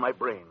hard upon my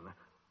brain,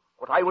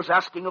 what I was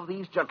asking of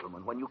these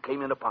gentlemen when you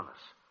came in upon us.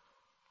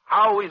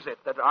 How is it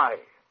that I,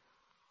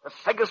 the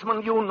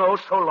Segismundo you know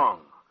so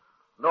long,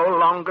 no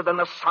longer than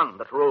the sun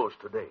that rose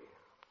today,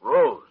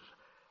 rose,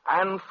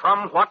 and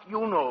from what you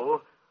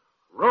know,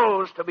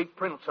 rose to be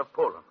Prince of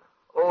Poland?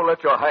 Oh,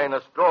 let your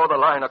highness draw the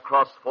line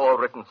across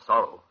forewritten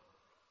sorrow.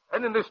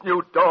 And in this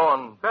new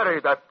dawn, bury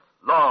that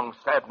long,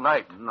 sad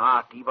night.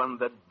 Not even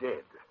the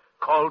dead,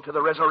 called to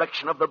the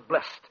resurrection of the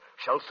blessed,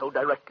 shall so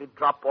directly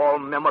drop all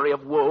memory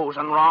of woes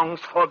and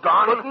wrongs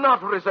foregone. But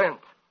not resent.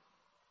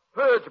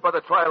 Purge by the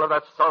trial of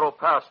that sorrow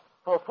past,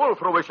 for full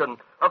fruition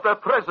of their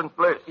present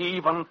bliss.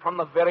 Even from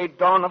the very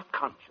dawn of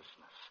consciousness,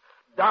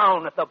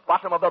 down at the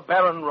bottom of the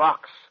barren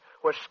rocks,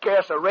 where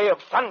scarce a ray of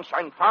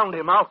sunshine found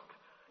him out,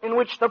 in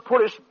which the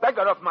poorest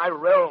beggar of my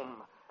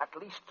realm,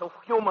 at least to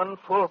human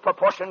full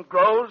proportion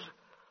grows,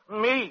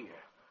 me,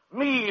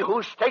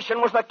 whose station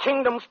was the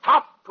kingdom's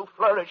top to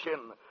flourish in,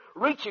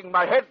 reaching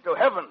my head to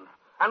heaven,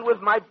 and with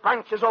my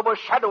branches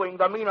overshadowing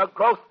the meaner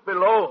growth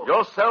below.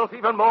 Yourself,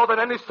 even more than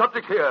any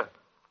subject here,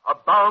 are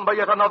bound by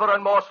yet another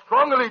and more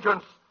strong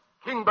allegiance,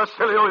 King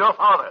Basilio, your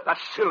father.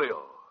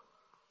 Basilio,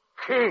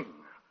 king,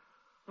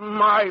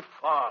 my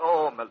father.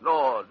 Oh, my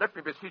lord, let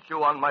me beseech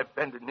you on my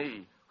bended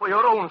knee, for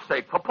your own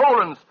sake, for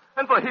Poland's,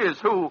 and for his,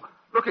 who,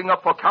 looking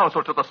up for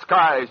counsel to the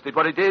skies, did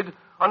what he did,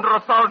 under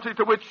authority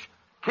to which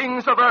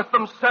kings of earth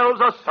themselves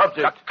are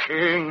subject. The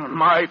king,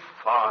 my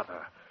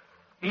father.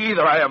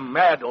 Either I am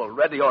mad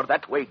already, or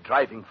that way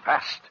driving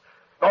fast,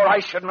 or I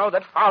should know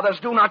that fathers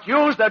do not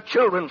use their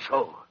children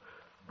so.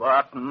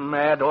 But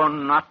mad or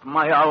not,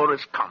 my hour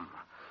is come,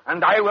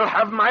 and I will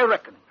have my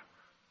reckoning.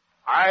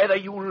 Either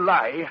you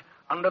lie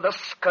under the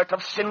skirt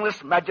of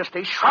sinless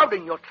majesty,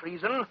 shrouding your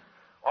treason,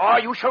 or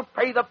you shall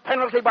pay the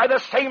penalty by the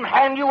same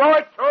hand you owe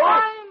it to.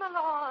 Why, my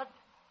lord?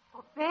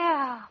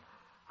 Forbear.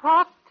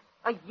 What?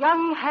 A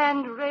young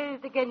hand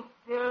raised against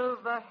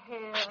silver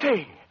hair.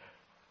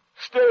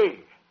 Stay.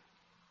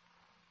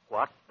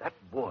 What? That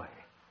boy?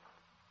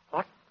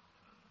 What?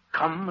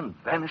 Come and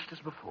vanished as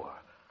before.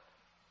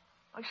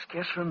 I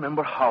scarce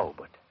remember how,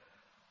 but...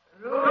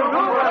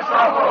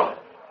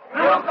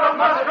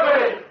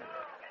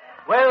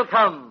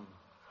 Welcome.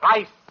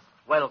 Thrice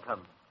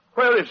welcome.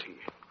 Where is he?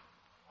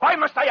 Why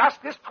must I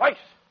ask this twice?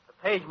 The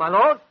page, my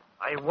lord.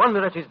 I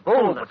wonder at his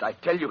boldness. But I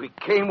tell you, he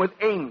came with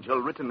angel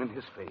written in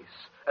his face,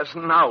 as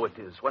now it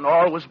is, when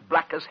all was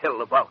black as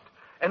hell about.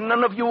 And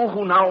none of you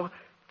who now...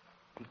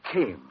 He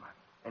came,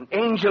 and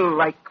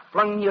angel-like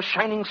flung me a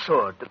shining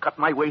sword to cut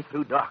my way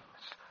through darkness.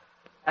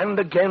 And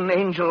again,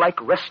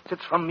 angel-like, wrests it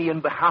from me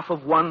in behalf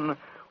of one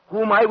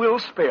whom I will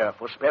spare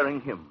for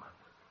sparing him.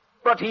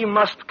 But he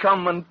must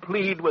come and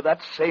plead with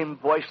that same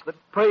voice that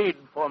prayed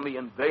for me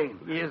in vain.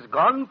 He is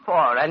gone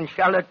for, and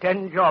shall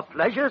attend your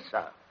pleasure,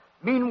 sir.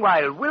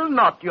 Meanwhile, will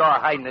not your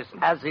highness,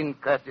 as in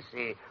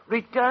courtesy,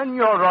 return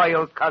your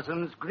royal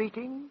cousin's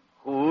greeting?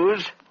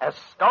 Whose?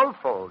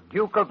 Astolfo,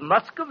 Duke of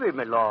Muscovy,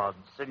 my lord,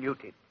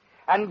 saluted,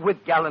 and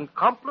with gallant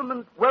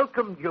compliment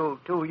welcomed you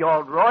to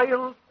your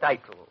royal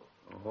title.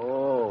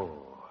 Oh,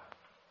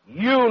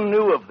 you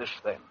knew of this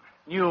then?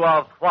 Knew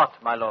of what,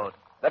 my lord?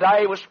 That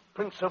I was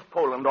Prince of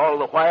Poland all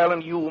the while,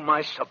 and you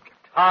my subject.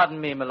 Pardon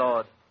me, my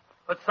lord.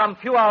 But some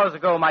few hours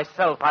ago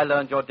myself I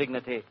learned your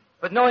dignity.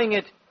 But knowing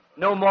it,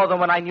 no more than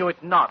when I knew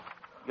it not,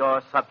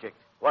 your subject.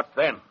 What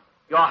then?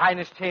 Your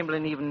Highness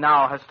Chamberlain even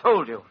now has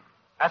told you.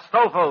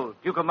 Astolfo,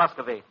 Duke of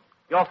Muscovy,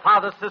 your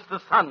father's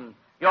sister's son,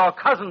 your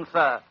cousin,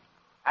 sir,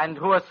 and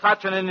who as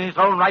such and in his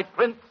own right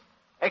prince,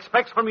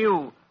 expects from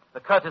you the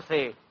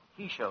courtesy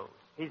he shows.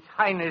 His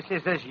Highness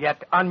is as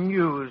yet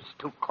unused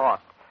to court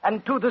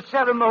and to the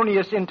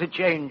ceremonious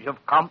interchange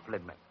of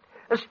compliment,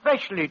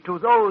 especially to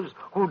those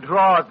who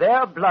draw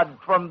their blood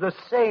from the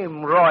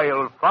same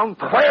royal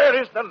fountain.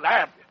 Where is the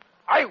lad?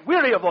 I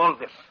weary of all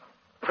this.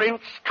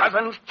 Prince,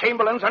 cousins,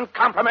 chamberlains, and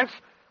compliments.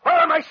 Where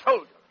are my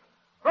soldiers?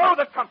 Blow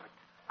the trumpet,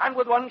 and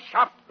with one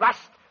sharp blast,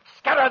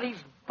 scatter these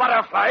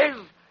butterflies,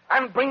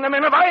 and bring them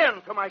in of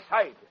iron to my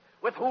side,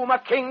 with whom a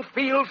king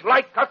feels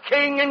like a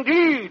king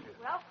indeed.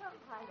 Welcome,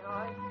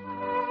 my lord.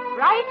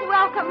 Right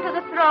welcome to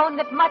the throne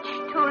that much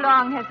too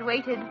long has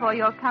waited for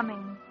your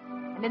coming.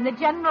 And in the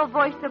general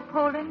voice of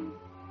Poland,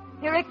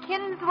 here are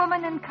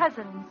kinswoman and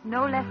cousins,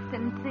 no less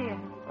sincere.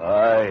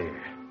 Aye,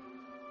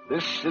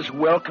 this is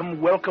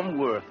welcome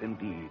worth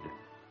indeed,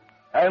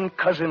 and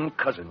cousin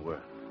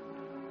worth.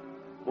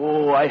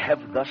 Oh, I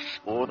have thus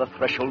o'er the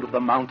threshold of the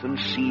mountain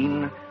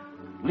seen,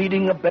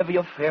 leading a bevy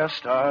of fair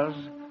stars,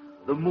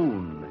 the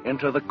moon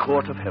enter the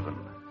court of heaven.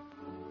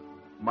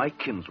 My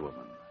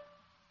kinswoman,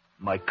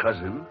 my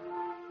cousin,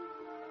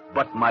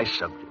 but my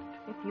subject.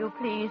 If you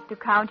please to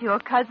count your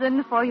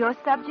cousin for your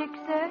subject,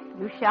 sir,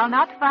 you shall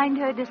not find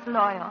her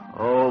disloyal.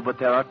 Oh, but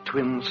there are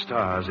twin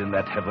stars in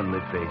that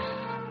heavenly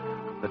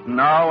face, that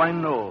now I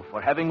know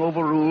for having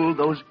overruled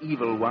those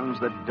evil ones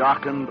that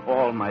darkened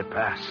all my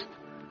past,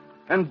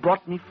 and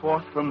brought me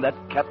forth from that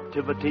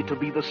captivity to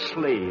be the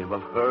slave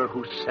of her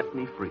who set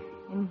me free.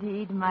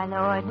 Indeed, my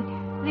lord,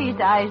 these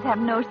eyes have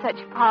no such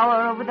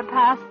power over the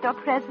past or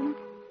present,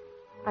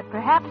 but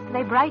perhaps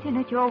they brighten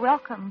at your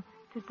welcome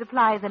to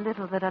supply the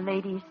little that a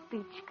lady's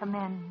speech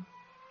commends,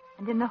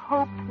 and in the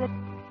hope that,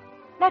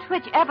 let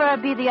whichever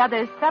be the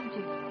other's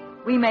subject,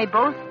 we may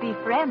both be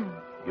friends.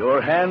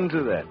 Your hand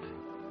to that.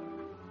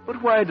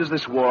 But why does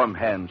this warm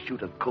hand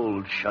shoot a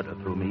cold shudder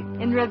through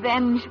me? In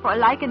revenge for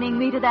likening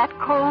me to that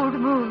cold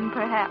moon,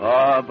 perhaps.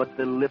 Ah, but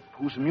the lip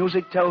whose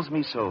music tells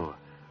me so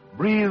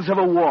breathes of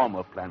a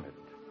warmer planet,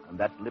 and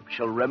that lip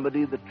shall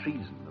remedy the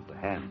treason of the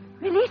hand.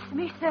 Release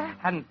me, sir.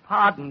 And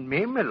pardon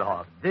me, my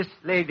lord, this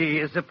lady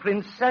is a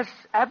princess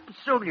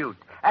absolute,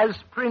 as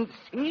prince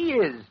he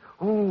is,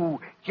 who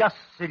just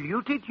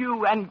saluted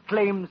you and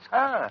claims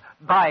her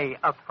by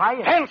a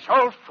fire. Hence,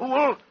 old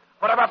fool!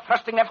 Whatever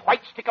thrusting that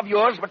white stick of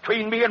yours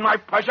between me and my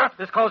pleasure?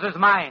 This cause is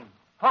mine.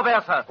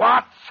 Forbear, sir.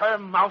 What, sir,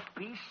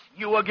 mouthpiece?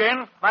 You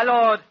again? My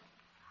lord,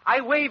 I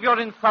waive your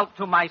insult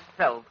to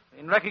myself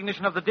in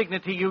recognition of the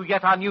dignity you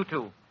yet are new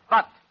to.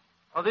 But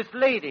for this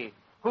lady,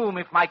 whom,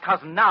 if my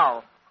cousin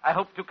now, I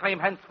hope to claim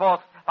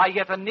henceforth by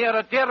yet a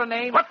nearer, dearer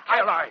name... What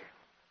tell I?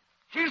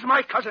 She's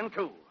my cousin,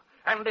 too.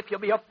 And if you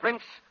be a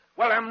prince,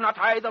 well, am not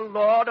I the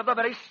lord of the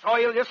very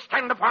soil you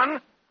stand upon?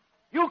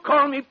 You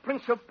call me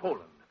Prince of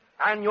Poland,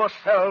 and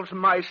yourselves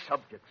my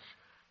subjects.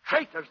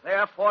 Traitors,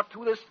 therefore,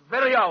 to this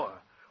very hour,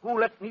 who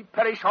let me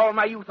perish all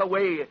my youth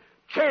away,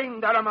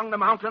 chained there among the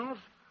mountains,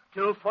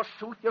 till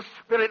forsooth you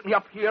spirit me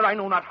up here I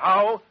know not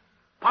how,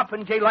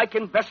 popinjay-like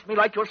invest me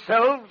like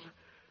yourselves,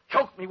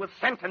 choke me with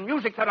scent and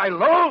music that I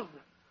loathe,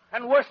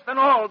 and worse than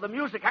all, the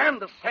music and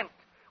the scent,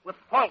 with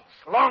false,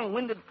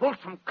 long-winded,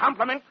 fulsome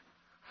compliment,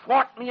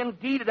 thwart me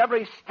indeed at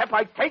every step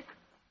I take.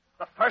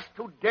 The first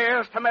who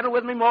dares to meddle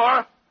with me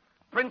more,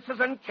 princes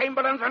and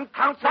chamberlains and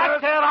counselors,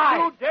 That dare I.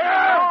 who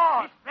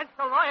dare? He spent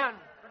the lion.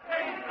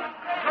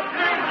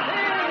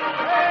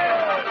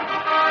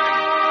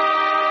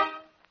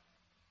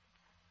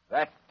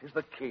 That is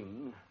the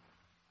king,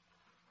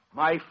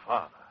 my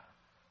father.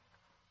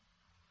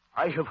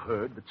 I have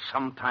heard that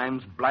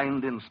sometimes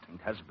blind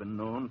instinct has been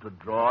known to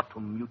draw to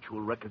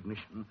mutual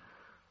recognition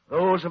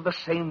those of the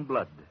same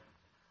blood,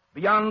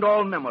 beyond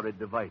all memory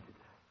divided,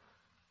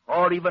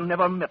 or even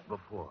never met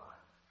before.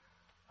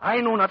 I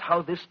know not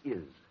how this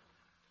is,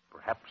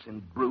 perhaps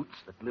in brutes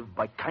that live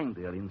by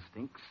kindlier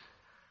instincts,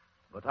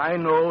 but I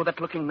know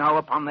that looking now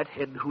upon that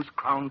head whose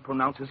crown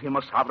pronounces him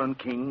a sovereign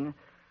king,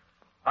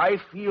 I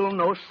feel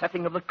no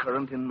setting of the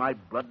current in my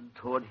blood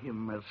toward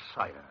him as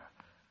sire.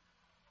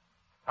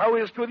 How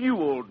is 'twill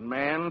you, old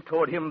man,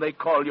 toward him they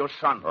call your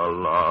son?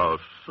 Alas,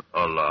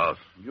 alas.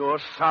 Your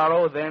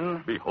sorrow,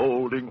 then?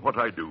 Beholding what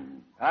I do.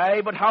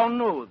 Aye, but how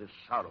know this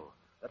sorrow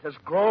that has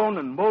grown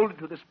and molded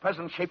to this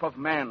present shape of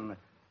man,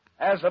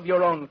 as of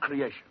your own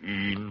creation?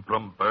 E'en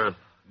from birth.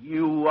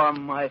 You are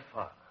my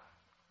father.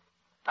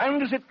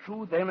 And is it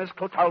true, then, as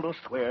Clotaldo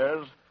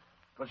swears,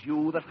 'twas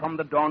you that from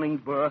the dawning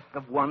birth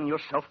of one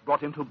yourself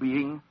brought into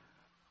being?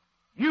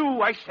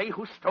 You, I say,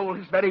 who stole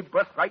his very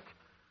birthright,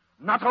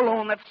 not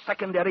alone that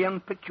secondary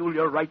and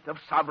peculiar right of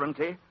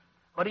sovereignty,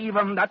 but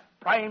even that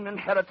prime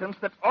inheritance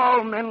that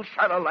all men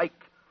share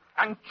alike,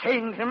 and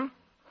chained him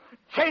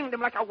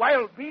like a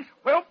wild beast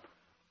whelp?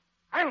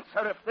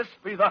 Answer if this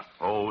be thus.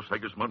 Oh,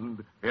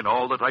 Segismund, in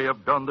all that I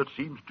have done that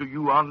seems to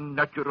you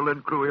unnatural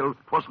and cruel,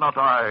 'twas not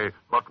I,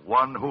 but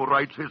one who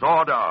writes his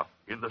order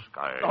in the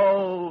sky.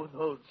 Oh,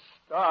 those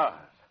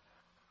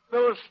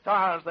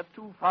stars that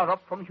too far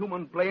up from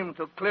human blame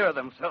to clear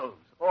themselves,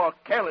 or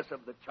careless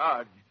of the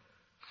charge,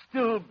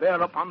 still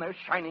bear upon their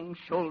shining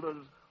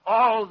shoulders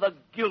all the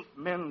guilt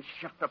men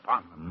shift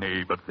upon them.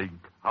 Nay, but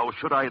think, how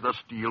should I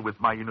thus deal with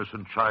my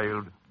innocent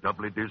child,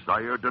 doubly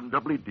desired and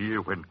doubly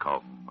dear when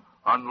come,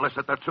 unless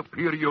at that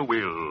superior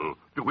will,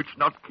 to which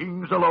not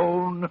kings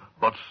alone,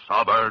 but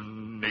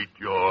sovereign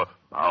nature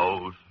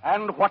bows?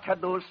 And what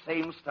had those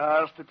same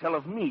stars to tell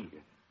of me,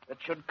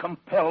 that should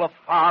compel a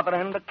father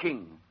and a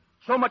king,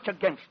 so much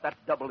against that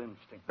double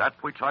instinct?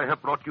 That which I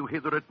have brought you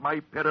hither at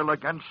my peril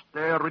against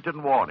their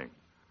written warning,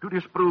 to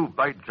disprove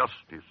by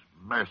justice,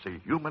 mercy,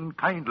 human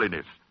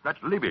kindliness,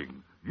 that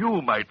living,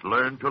 you might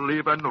learn to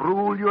live and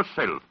rule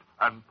yourself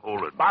and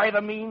Poland. By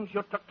the means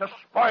you took to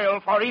spoil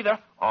for either.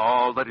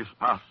 All that is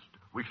past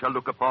we shall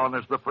look upon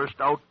as the first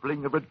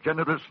outfling of a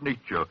generous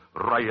nature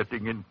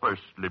rioting in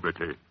first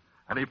liberty.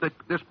 And if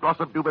this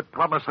blossom do but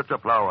promise such a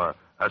flower,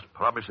 as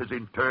promises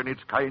in turn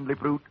its kindly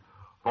fruit,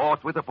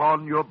 forthwith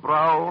upon your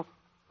brow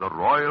the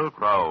royal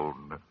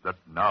crown that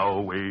now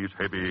weighs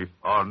heavy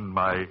on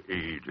my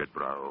aged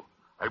brow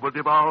I will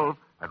devolve,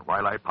 and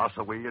while I pass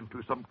away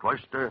into some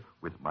cloister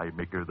with my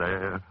Maker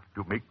there,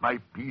 to make my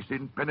peace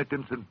in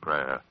penitence and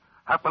prayer,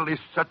 happily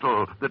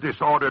settle the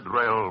disordered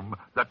realm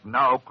that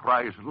now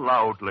cries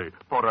loudly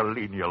for a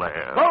lineal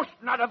heir. Boast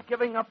not of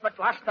giving up at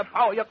last the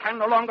power you can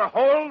no longer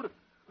hold,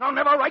 nor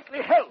never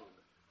rightly held,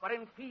 but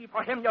in fee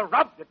for him you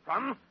robbed it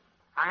from.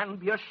 And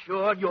be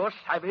assured your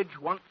savage,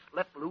 once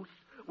let loose,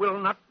 will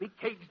not be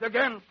caged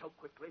again so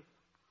quickly,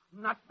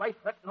 not by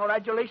threat nor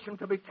adulation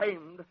to be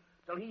tamed,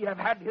 till he have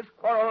had his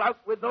quarrel out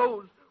with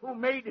those who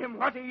made him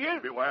what he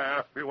is.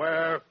 Beware,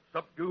 beware.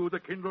 Subdue the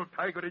kindled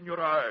tiger in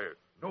your eye.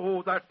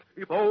 Know that,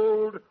 if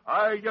old,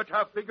 I yet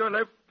have vigor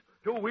left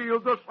to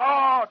wield the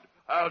sword,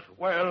 as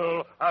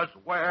well as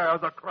wear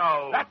the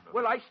crown. That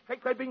will I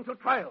straightway bring to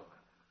trial.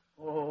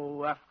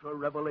 Oh, after a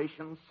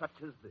revelation such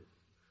as this,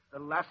 the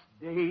last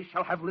day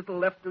shall have little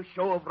left to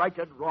show of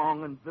righted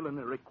wrong and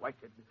villainy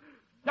requited.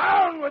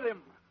 Down with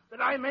him,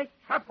 that I may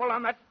trample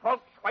on that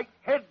false white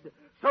head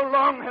so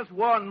long has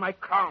worn my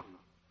crown.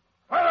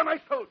 Where are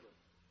my soldiers?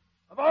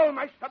 Of all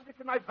my subjects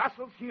and my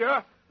vassals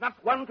here, not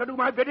one to do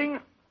my bidding?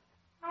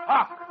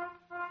 Ah,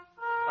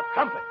 the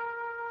trumpet.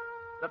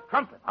 The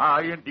trumpet.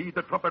 Aye, indeed,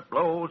 the trumpet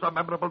blows, a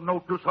memorable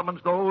note to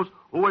summons those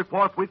who, if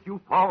forthwith you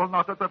fall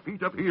not at the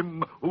feet of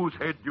him whose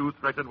head you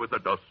threaten with the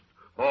dust,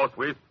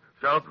 forthwith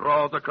shall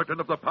draw the curtain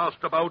of the past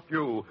about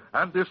you,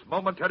 and this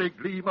momentary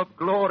gleam of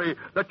glory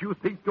that you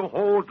think to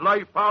hold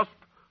life fast,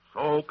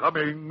 so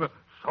coming,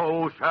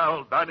 so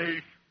shall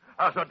vanish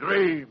as a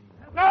dream.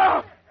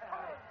 No!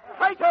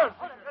 Traitors!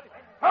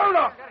 Hold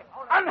up!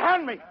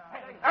 Unhand me!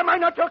 Am I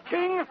not your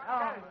king?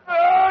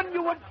 And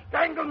you would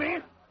strangle me.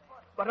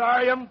 But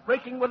I am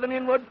breaking with an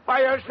inward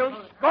fire shall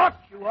scorch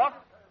you off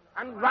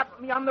and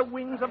wrap me on the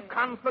wings of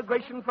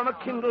conflagration from a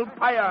kindled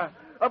pyre,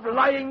 of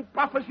lying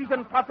prophecies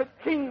and prophet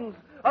kings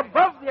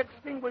above the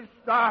extinguished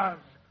stars.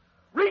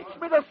 Reach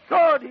me the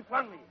sword, he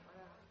flung me.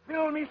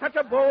 Fill me such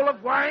a bowl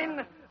of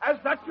wine as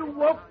that you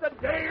woke the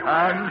day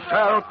and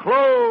shall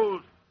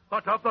close,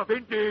 but of the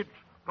vintage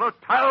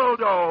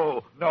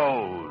Clotaldo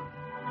knows.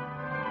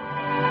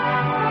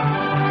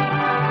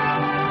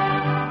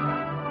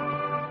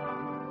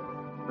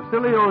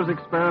 Basilio's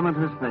experiment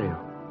has failed.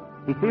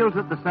 He feels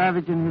that the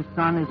savage in his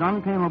son is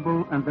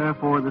untamable, and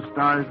therefore the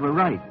stars were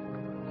right.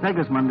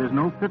 Segismund is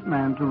no fit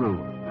man to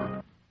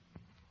rule.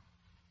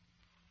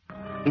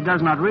 He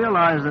does not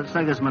realize that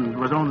Segismund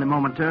was only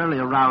momentarily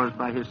aroused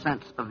by his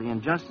sense of the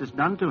injustice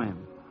done to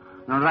him,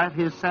 nor that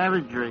his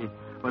savagery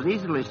was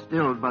easily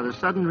stilled by the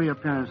sudden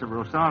reappearance of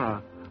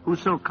Rosaura, who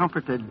so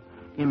comforted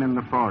him in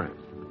the forest.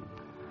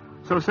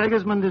 So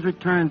Segismund is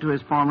returned to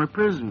his former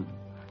prison,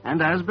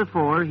 and as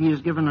before, he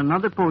is given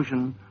another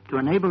potion to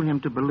enable him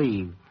to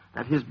believe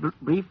that his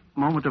brief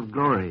moment of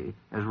glory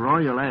as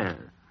royal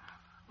heir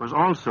was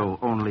also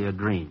only a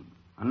dream,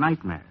 a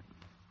nightmare.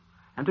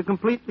 And to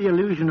complete the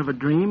illusion of a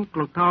dream,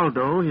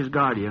 Clotaldo, his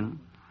guardian,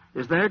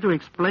 is there to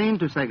explain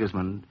to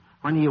Segismund,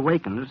 when he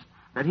awakens,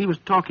 that he was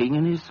talking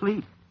in his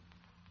sleep.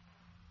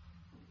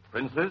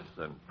 Princes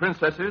and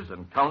princesses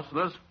and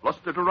counselors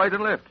fluster to right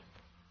and left.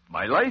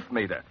 My life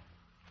may that.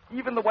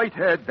 even the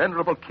white-haired,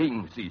 venerable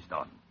king seized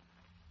on.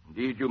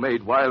 Indeed, you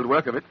made wild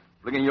work of it,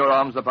 flinging your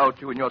arms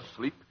about you in your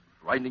sleep,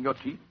 grinding your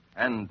teeth,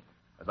 and,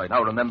 as I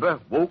now remember,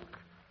 woke,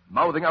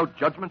 mouthing out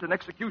judgment and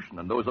execution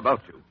on those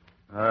about you.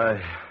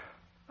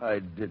 I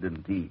did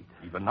indeed.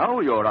 Even now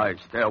your eyes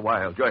stare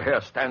wild, your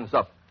hair stands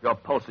up, your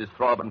pulses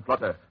throb and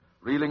flutter,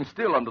 reeling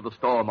still under the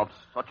storm of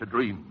such a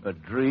dream. A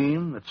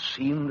dream that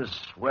seemed a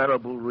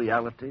swearable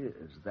reality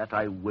as that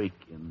I wake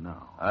in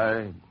now.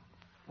 Aye.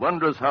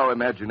 Wonders how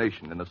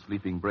imagination in a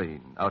sleeping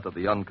brain, out of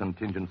the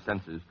uncontingent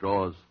senses,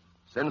 draws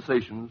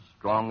sensations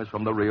strong as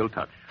from the real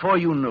touch. For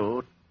you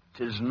know,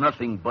 'tis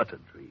nothing but a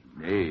dream.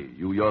 Nay,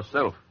 you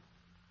yourself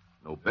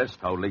know best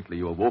how lately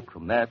you awoke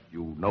from that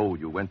you know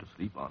you went to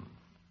sleep on.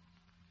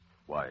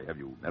 Why, have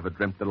you never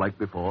dreamt the like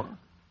before?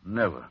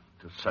 Never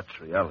to such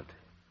reality.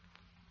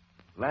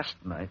 Last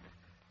night,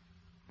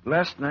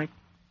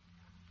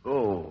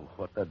 oh,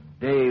 what a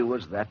day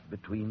was that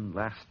between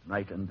last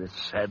night and this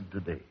sad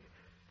today.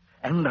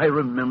 And I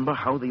remember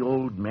how the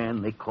old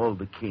man they called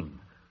the king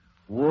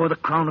wore the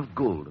crown of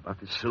gold about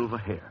his silver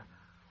hair,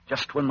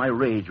 just when my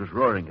rage was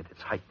roaring at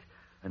its height,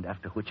 and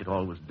after which it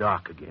all was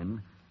dark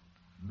again,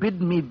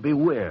 bid me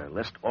beware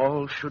lest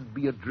all should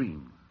be a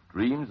dream.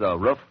 Dreams are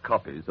rough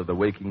copies of the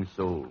waking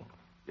soul,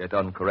 yet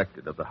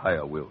uncorrected of the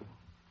higher will.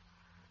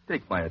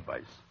 Take my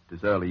advice.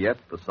 'Tis early yet,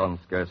 the sun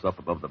scarce up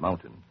above the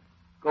mountain.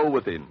 Go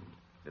within.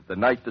 If the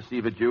night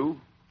deceived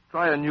you,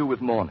 try anew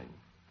with morning.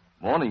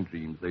 Morning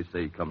dreams, they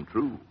say, come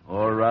true.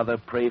 Or rather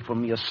pray for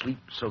me a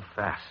sleep so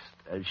fast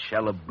as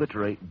shall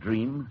obliterate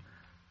dream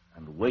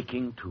and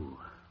waking too.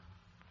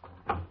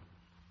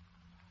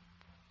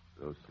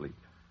 So sleep.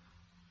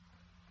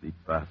 Sleep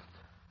fast.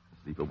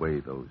 Sleep away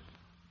those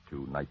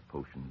 2 night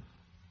potions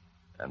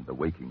and the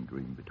waking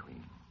dream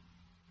between.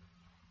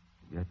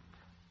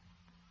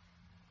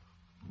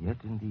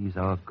 Yet in these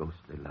our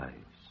ghostly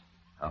lives,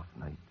 half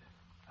night,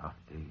 half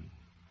day,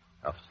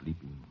 half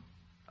sleeping,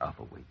 half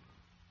awake,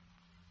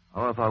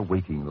 or of our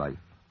waking life,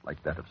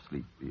 like that of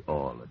sleep, be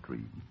all a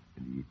dream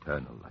in the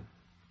eternal life,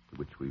 to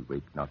which we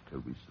wake not till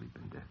we sleep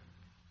in death.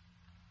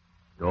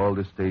 To all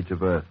this stage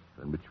of earth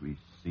in which we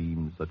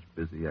seem such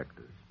busy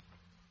actors,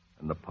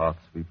 and the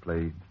parts we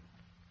played,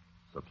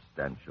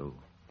 substantial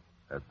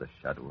as the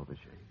shadow of a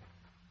shade.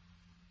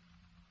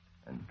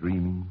 And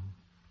dreaming,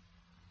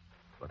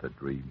 but a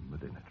dream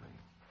within a dream.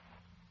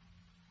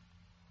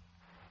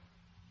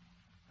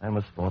 I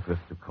must forthwith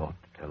to court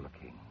to tell the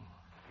king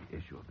the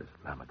issue of this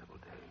lamentable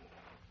day.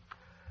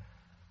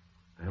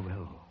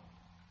 Farewell.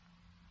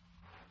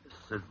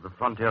 This is the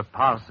frontier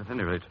pass, at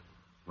any rate,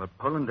 where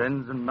Poland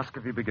ends and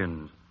Muscovy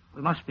begins.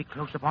 We must be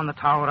close upon the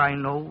tower, I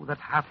know, that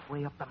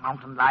halfway up the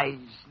mountain lies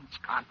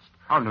ensconced.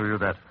 How knew you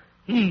that?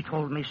 He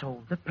told me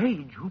so, the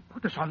page who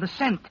put us on the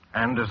scent.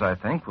 And, as I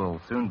think,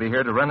 we'll soon be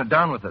here to run it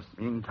down with us.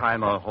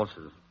 Meantime, our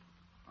horses.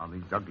 On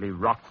these ugly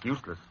rocks,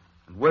 useless,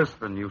 and worse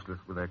than useless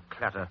with their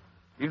clatter.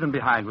 Leave them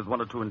behind with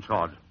 1 or 2 in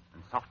charge.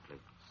 And softly.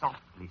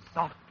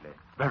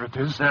 There it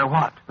is. There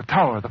what? The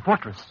tower, the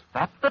fortress.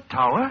 That the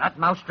tower? That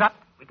mousetrap.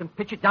 We can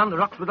pitch it down the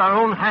rocks with our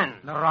own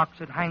hands. The rocks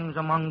it hangs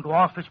among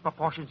dwarfish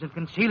proportions and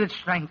conceal its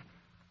strength.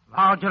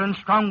 Larger and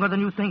stronger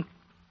than you think.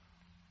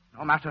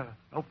 No matter.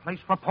 No place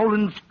for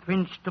Poland's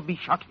prince to be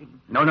shut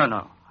in. No.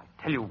 I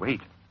tell you,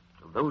 wait.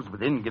 Till those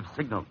within give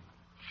signal.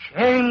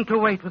 Shame to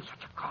wait with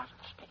such a cause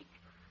at stake.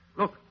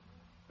 Look.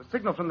 The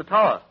signal from the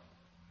tower.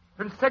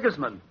 Prince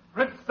Segismundo.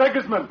 Prince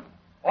Segismundo,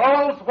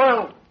 all's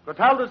well.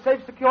 Clotaldo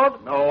safe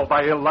secured? No,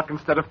 by ill luck,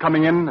 instead of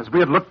coming in, as we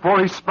had looked for,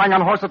 he sprang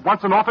on horse at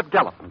once and off at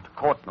gallop. And to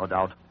court, no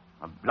doubt.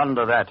 A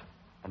blunder that.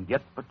 And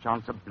yet,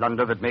 perchance, a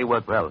blunder that may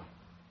work well.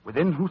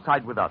 Within, who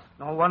side with us?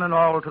 No one and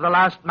all, to the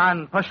last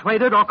man,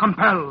 persuaded or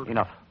compelled.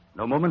 Enough.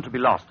 No moment to be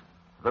lost.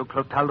 Though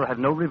Clotaldo had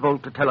no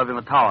revolt to tell of in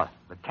the tower,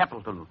 the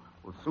capital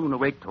will soon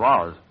awake to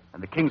ours,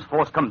 and the king's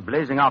force come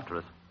blazing after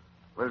us.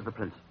 Where's the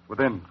prince?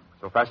 Within.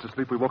 So fast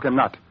asleep we woke him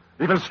not.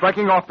 Even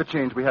striking off the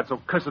chains we had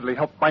so cursedly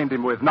helped bind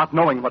him with, not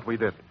knowing what we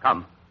did.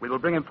 Come, we will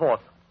bring him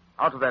forth,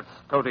 out of that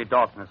stony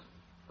darkness.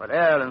 But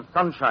air and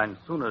sunshine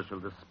sooner shall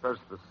disperse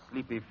the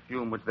sleepy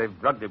fume which they've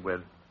drugged him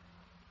with.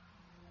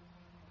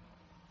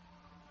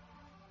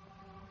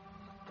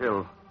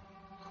 Still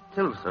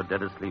so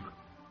dead asleep.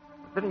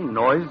 The very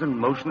noise and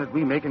motion that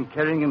we make in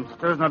carrying him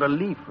stirs not a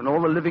leaf in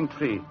all the living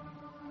tree.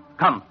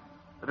 Come,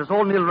 let us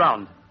all kneel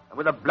round, and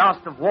with a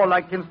blast of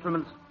warlike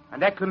instruments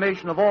and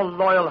acclamation of all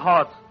loyal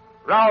hearts,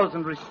 rouse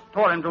and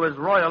restore him to his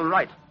royal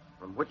right,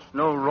 from which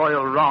no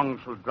royal wrong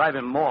shall drive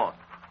him more.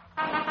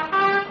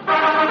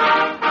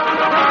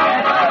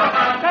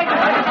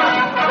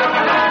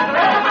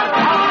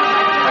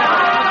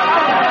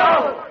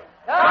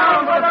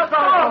 Down with us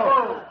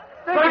all!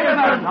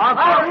 Segismundo,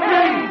 our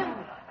king!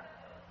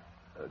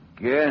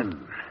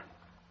 Again.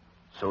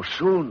 So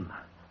soon.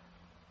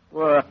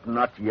 What,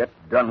 not yet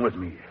done with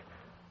me.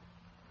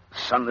 The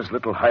sun is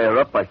little higher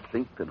up, I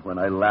think, than when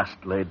I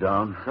last lay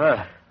down.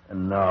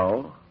 And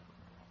now,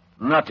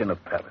 not in a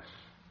palace,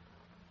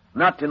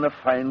 not in the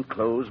fine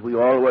clothes we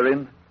all were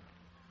in,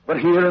 but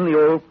here in the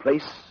old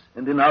place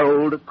and in our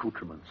old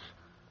accoutrements,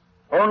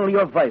 Only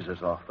your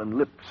visor's off and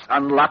lips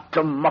unlocked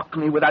to mock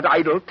me with that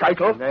idle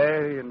title.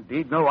 Nay,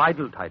 indeed, no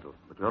idle title,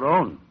 but your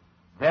own.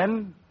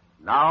 Then,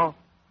 now,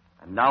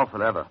 and now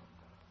forever.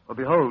 For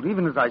behold,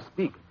 even as I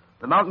speak,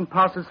 the mountain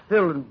passes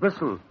fill and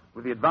bristle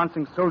with the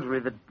advancing soldiery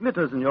that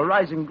glitters in your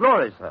rising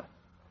glory, sir.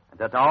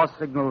 And at our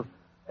signal,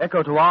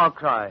 echo to our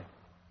cry,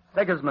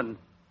 Segismundo,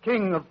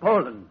 King of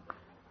Poland.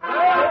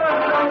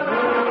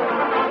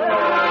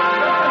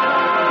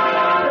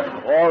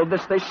 All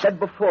this they said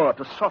before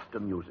to softer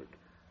music.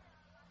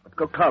 But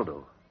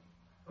Clotaldo,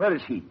 where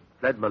is he?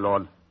 Fled, my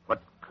lord,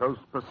 but close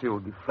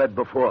pursued. He fled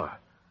before.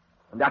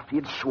 And after he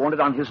had sworn it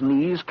on his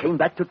knees, came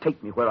back to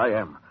take me where I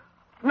am.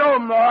 No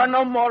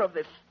more of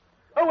this.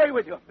 Away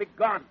with you.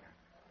 Begone.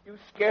 You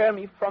scare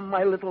me from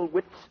my little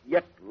wits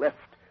yet left.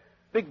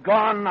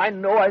 Begone. I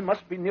know I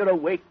must be near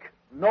awake,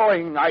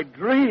 knowing I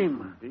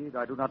dream. Indeed,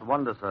 I do not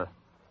wonder, sir.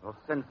 Your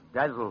sense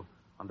dazzle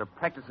under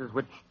practices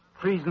which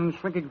treason,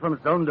 shrinking from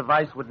its own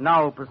device, would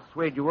now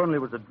persuade you only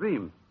was a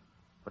dream.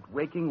 But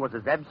waking was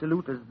as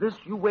absolute as this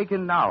you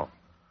waken now.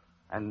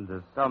 And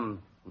as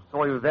some who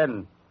saw you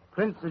then,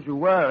 prince as you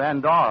were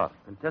and are,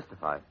 can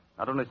testify.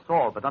 Not only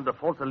saw, but under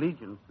false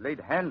allegiance, laid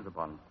hands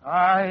upon.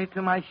 I,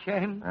 to my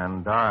shame.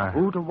 And I.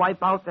 Who to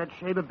wipe out that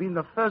shame have been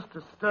the first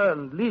to stir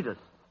and lead us.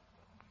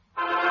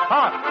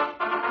 Hark!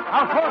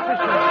 Our forces,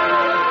 sir!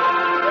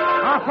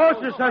 Our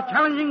forces, sir,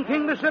 challenging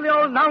King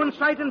Basilio, now in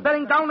sight and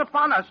bearing down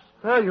upon us.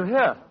 Sir, you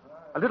hear?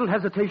 A little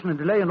hesitation and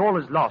delay and all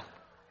is lost.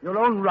 Your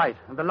own right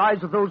and the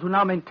lives of those who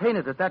now maintain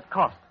it at that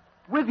cost.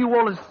 With you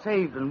all is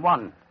saved and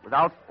won,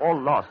 without all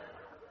lost.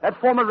 That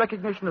former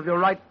recognition of your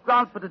right,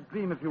 grant but a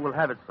dream if you will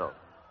have it so.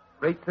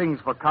 Great things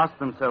forecast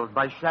themselves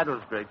by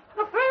shadows great.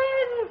 The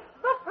prince!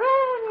 The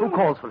prince! Who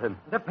calls for him?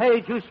 The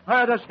page who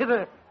spurred us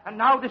hither, and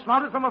now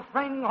dismounted from a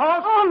flaming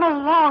horse. Oh, my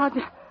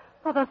lord!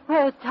 For the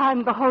third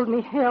time behold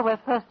me here where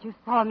first you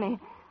saw me.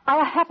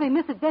 By a happy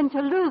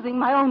misadventure losing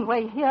my own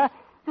way here,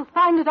 to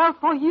find it out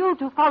for you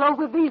to follow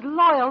with these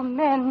loyal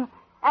men,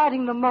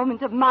 adding the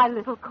moment of my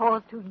little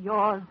cause to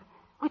yours,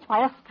 which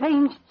by a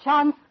strange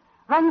chance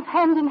runs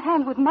hand in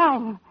hand with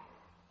mine.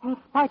 In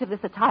spite of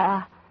this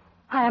attire,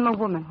 I am a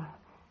woman,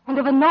 and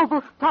of a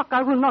noble stock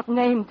I will not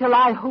name till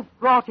I who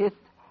brought it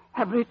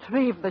have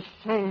retrieved the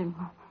shame.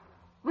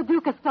 The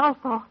Duke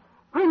Astolfo,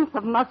 Prince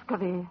of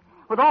Muscovy,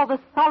 with all the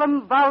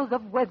solemn vows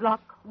of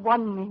wedlock,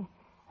 won me,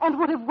 and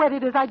would have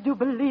wedded as I do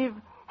believe,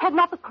 had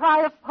not the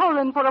cry of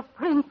Poland for a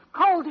prince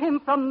called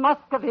him from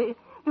Muscovy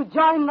to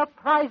join the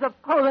prize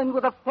of Poland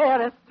with the fair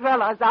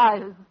Estrella's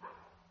eyes.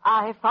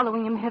 I,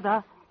 following him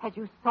hither, as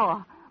you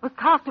saw, was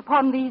cast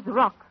upon these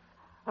rocks,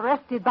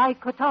 arrested by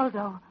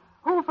Clotaldo,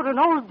 who for an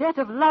old debt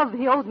of love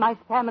he owed my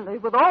family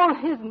with all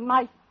his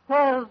might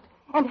served,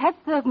 and had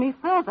served me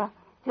further,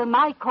 till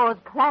my cause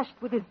clashed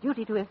with his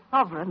duty to his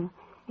sovereign.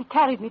 He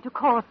carried me to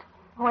court,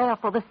 where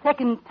for the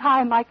second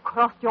time I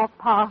crossed your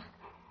path,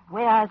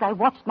 where as I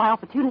watched my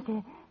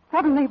opportunity,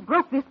 suddenly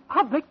broke this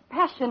public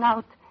passion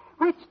out,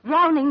 which,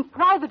 drowning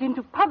private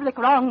into public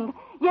wrong,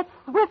 yet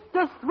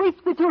swifter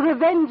sweeps it to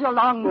revenge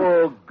along.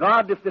 Oh,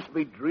 God, if this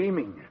be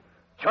dreaming,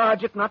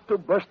 charge it not to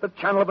burst the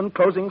channel of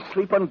enclosing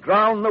sleep and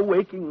drown the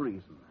waking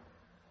reason.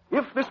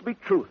 If this be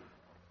truth,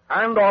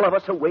 and all of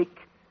us awake,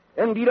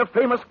 indeed a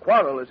famous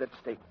quarrel is at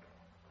stake.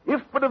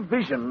 If but a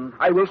vision,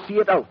 I will see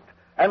it out,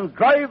 and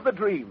drive the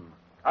dream.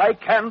 I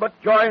can but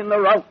join the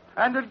rout.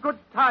 And in good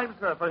time,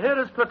 sir, for here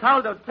is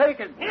Clotaldo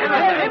taken.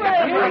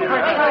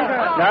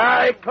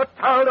 Aye,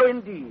 Clotaldo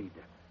indeed.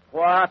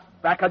 What,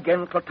 back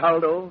again,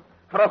 Clotaldo,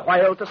 for a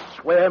while to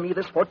swear me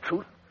this for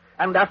truth,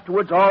 and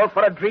afterwards all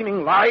for a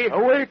dreaming lie?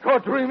 Awake or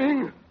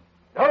dreaming,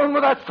 down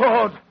with that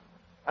sword,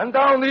 and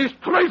down these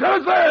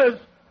traitors theirs,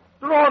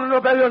 drawn in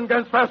rebellion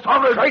against their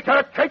sovereign.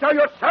 Traitor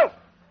yourself!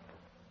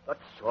 But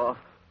soft.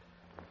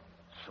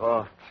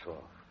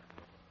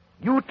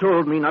 You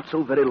told me not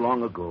so very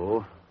long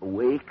ago,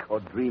 awake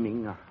or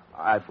dreaming,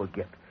 I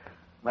forget.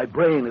 My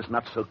brain is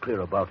not so clear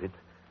about it.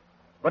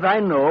 But I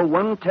know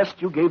one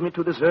test you gave me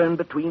to discern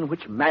between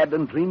which mad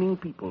and dreaming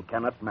people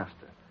cannot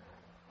master.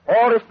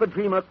 Or if the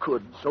dreamer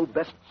could, so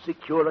best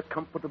secure a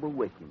comfortable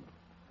waking.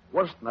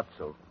 Was't not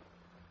so?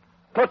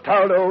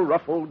 Clotaldo,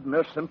 rough old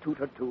nurse and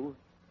tutor too,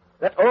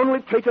 that only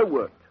traitor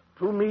word,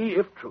 to me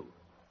if true.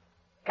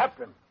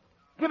 Captain,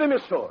 give him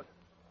his sword.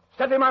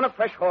 Set him on a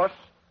fresh horse.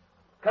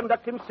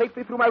 Conduct him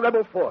safely through my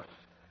rebel force,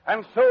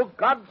 and so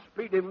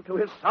Godspeed him to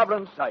his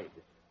sovereign side.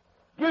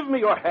 Give me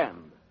your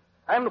hand,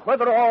 and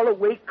whether all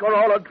awake or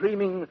all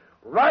a-dreaming,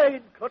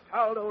 ride,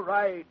 Clotaldo,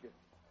 ride.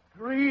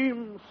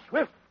 Dream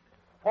swift,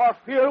 for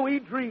fear we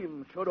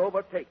dream should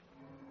overtake.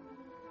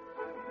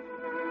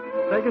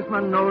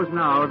 Segismundo knows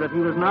now that he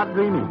was not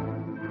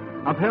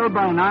dreaming. Upheld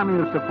by an army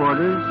of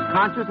supporters,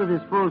 conscious of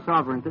his full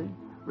sovereignty,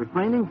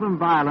 refraining from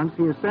violence,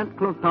 he has sent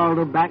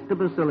Clotaldo back to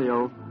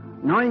Basilio,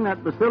 knowing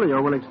that Basilio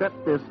will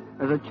accept this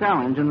as a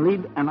challenge and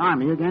lead an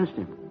army against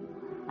him.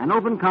 An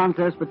open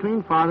contest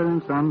between father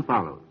and son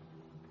follows.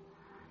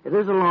 It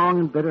is a long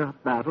and bitter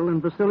battle,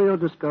 and Basilio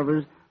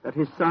discovers that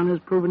his son has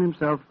proven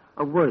himself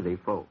a worthy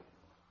foe.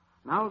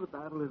 Now the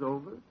battle is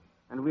over,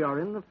 and we we are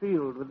in the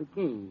field with the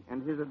king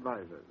and his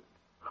advisors.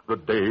 The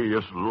day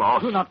is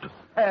lost. Do not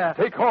despair.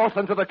 Take horse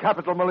into the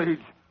capital, my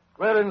liege.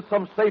 Where in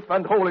some safe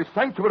and holy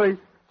sanctuary,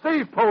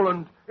 save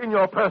Poland in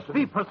your person.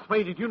 Be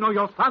persuaded. You know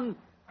your son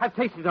has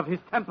tasted of his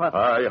temper.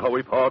 Aye, how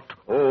he fought.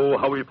 Oh,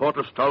 how he fought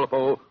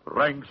Astolfo.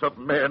 Ranks of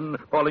men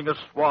falling as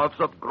swaths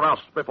of grass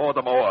before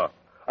the mower.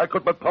 I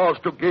could but pause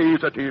to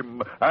gaze at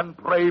him and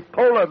pray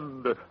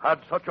Poland had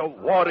such a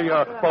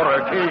warrior for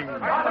a king.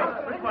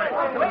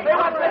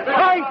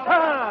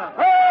 Fighter!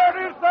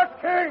 Where is the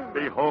king?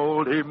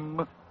 Behold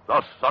him,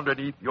 thus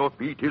underneath your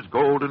feet his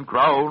golden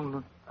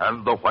crown,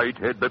 and the white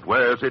head that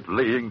wears it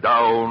laying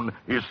down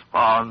his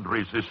fond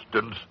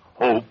resistance,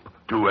 hope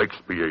to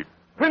expiate.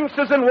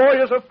 Princes and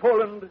warriors of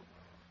Poland,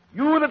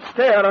 you that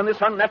stare on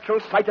this unnatural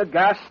sight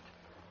aghast,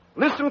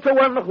 listen to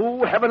one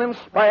who, heaven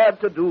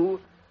inspired to do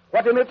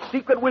what in its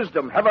secret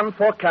wisdom heaven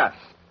forecast,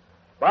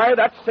 by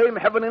that same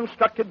heaven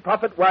instructed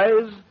prophet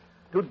wise,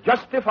 to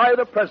justify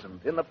the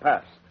present in the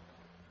past.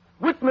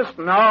 Witness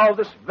now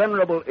this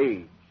venerable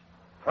age,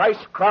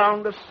 thrice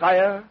crowned as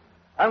sire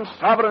and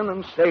sovereign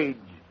and sage,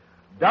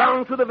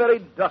 down to the very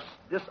dust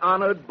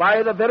dishonored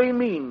by the very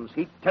means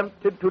he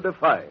tempted to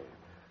defy,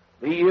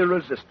 the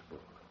irresistible.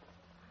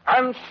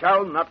 And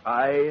shall not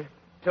I,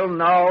 till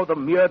now the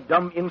mere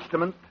dumb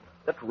instrument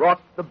that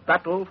wrought the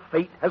battle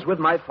fate has with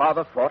my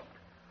father fought,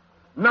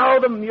 now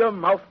the mere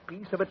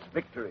mouthpiece of its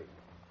victory,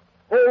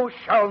 oh,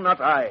 shall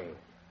not I,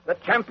 the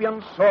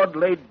champion's sword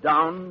laid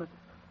down,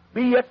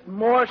 be yet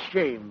more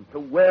ashamed to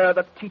wear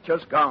the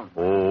teacher's gown?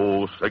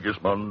 Oh,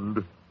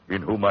 Segismund,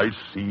 in whom I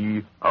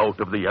see,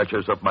 out of the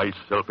ashes of my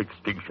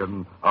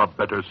self-extinction, a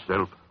better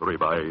self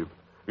revive.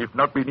 If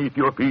not beneath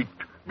your feet,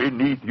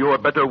 beneath your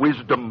better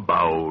wisdom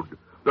bowed,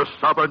 the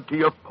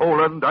sovereignty of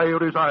Poland I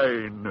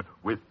resign,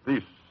 with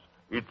this,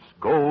 its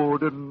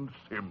golden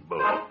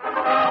symbol.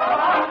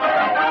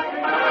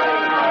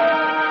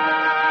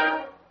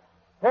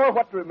 For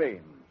what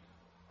remains?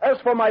 As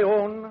for my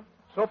own,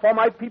 so for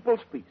my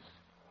people's peace.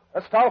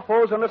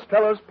 Astolfo's and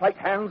Estrella's plight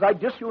hands I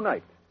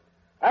disunite,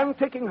 and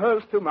taking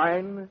hers to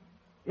mine,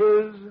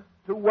 his,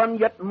 to one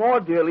yet more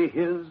dearly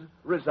his,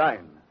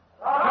 resign.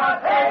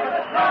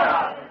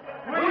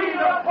 We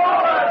the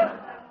Poland!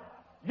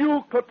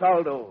 You,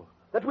 Clotaldo,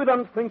 that with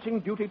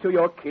unflinching duty to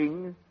your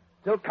king,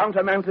 till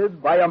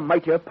countermanded by a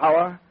mightier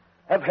power,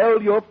 have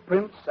held your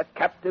prince a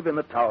captive in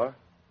the tower,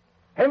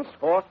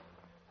 henceforth,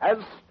 as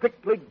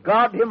strictly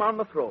guard him on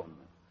the throne,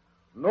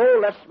 no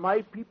less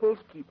my people's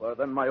keeper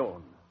than my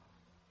own.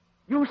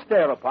 You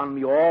stare upon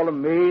me all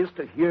amazed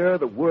to hear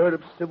the word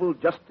of civil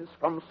justice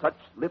from such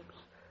lips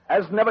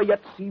as never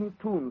yet seemed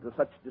tuned to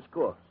such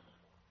discourse.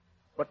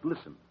 But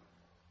listen,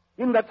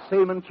 in that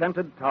same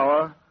enchanted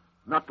tower,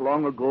 not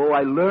long ago,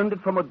 I learned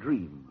it from a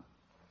dream,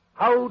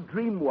 how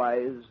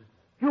dream-wise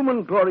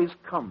human glories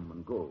come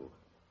and go,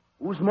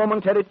 whose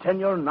momentary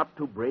tenure not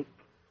to break,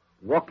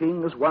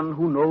 walking as one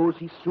who knows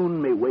he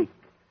soon may wake,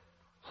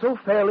 so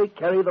fairly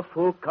carry the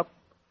full cup,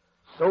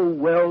 so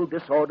well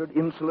disordered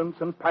insolence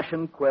and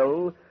passion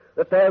quell,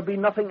 that there be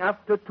nothing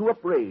after to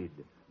upbraid,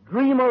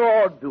 dreamer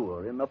or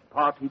doer, in the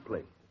part he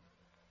played.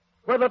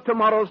 Whether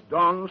tomorrow's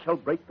dawn shall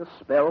break the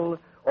spell,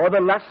 or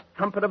the last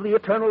trumpet of the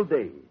eternal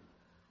day,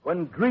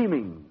 when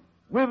dreaming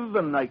with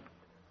the night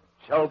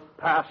shall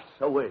pass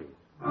away.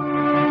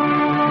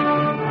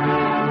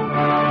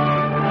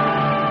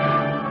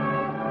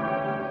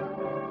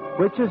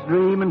 Which is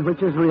dream and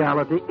which is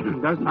reality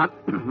does not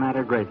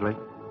matter greatly.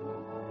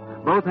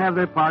 Both have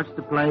their parts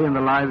to play in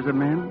the lives of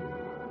men.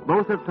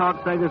 Both have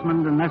taught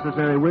Segismund the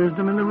necessary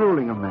wisdom in the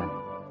ruling of men.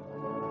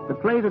 The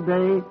play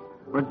today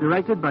was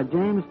directed by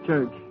James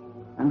Church,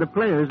 and the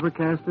players were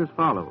cast as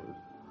follows: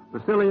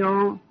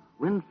 Basilio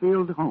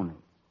Winfield Honey,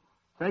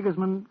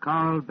 Segismund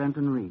Carl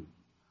Benton Reed,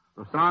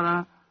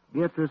 Rosaura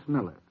Beatrice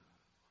Miller,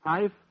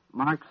 Fife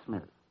Mark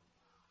Smith,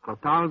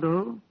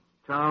 Clotaldo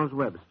Charles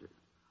Webster,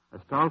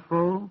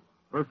 Astolfo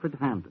Burford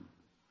Hamden,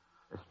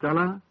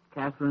 Estrella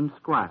Catherine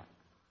Squire,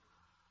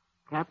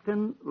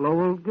 Captain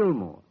Lowell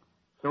Gilmore,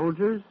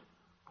 soldiers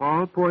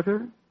Paul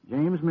Porter,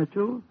 James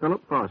Mitchell,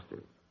 Philip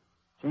Foster,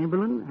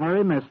 Chamberlain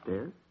Harry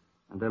Mester,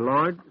 and their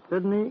Lord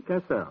Sidney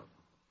Cassell.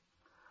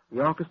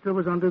 The orchestra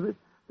was under the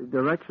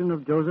direction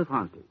of Joseph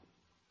Hunty.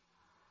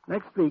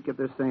 Next week at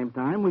this same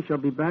time, we shall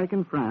be back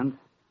in France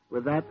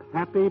with that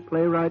happy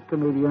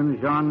playwright-comedian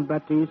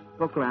Jean-Baptiste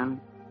Poquelin,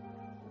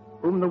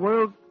 whom the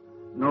world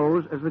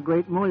knows as the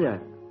great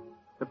Molière.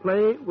 The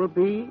play will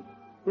be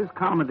his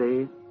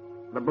comedy,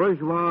 The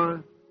Bourgeois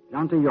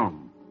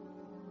Gentilhomme,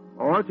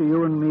 or to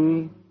you and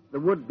me, The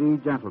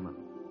Would-Be Gentleman.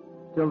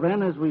 Till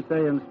then, as we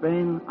say in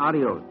Spain,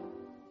 adios.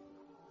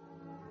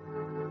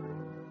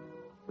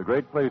 The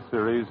Great Play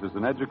Series is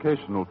an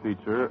educational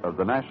feature of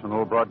the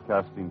National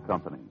Broadcasting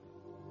Company.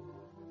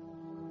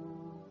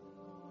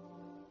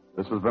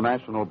 This is the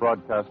National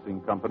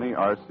Broadcasting Company,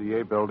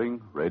 RCA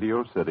Building,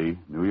 Radio City,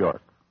 New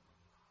York.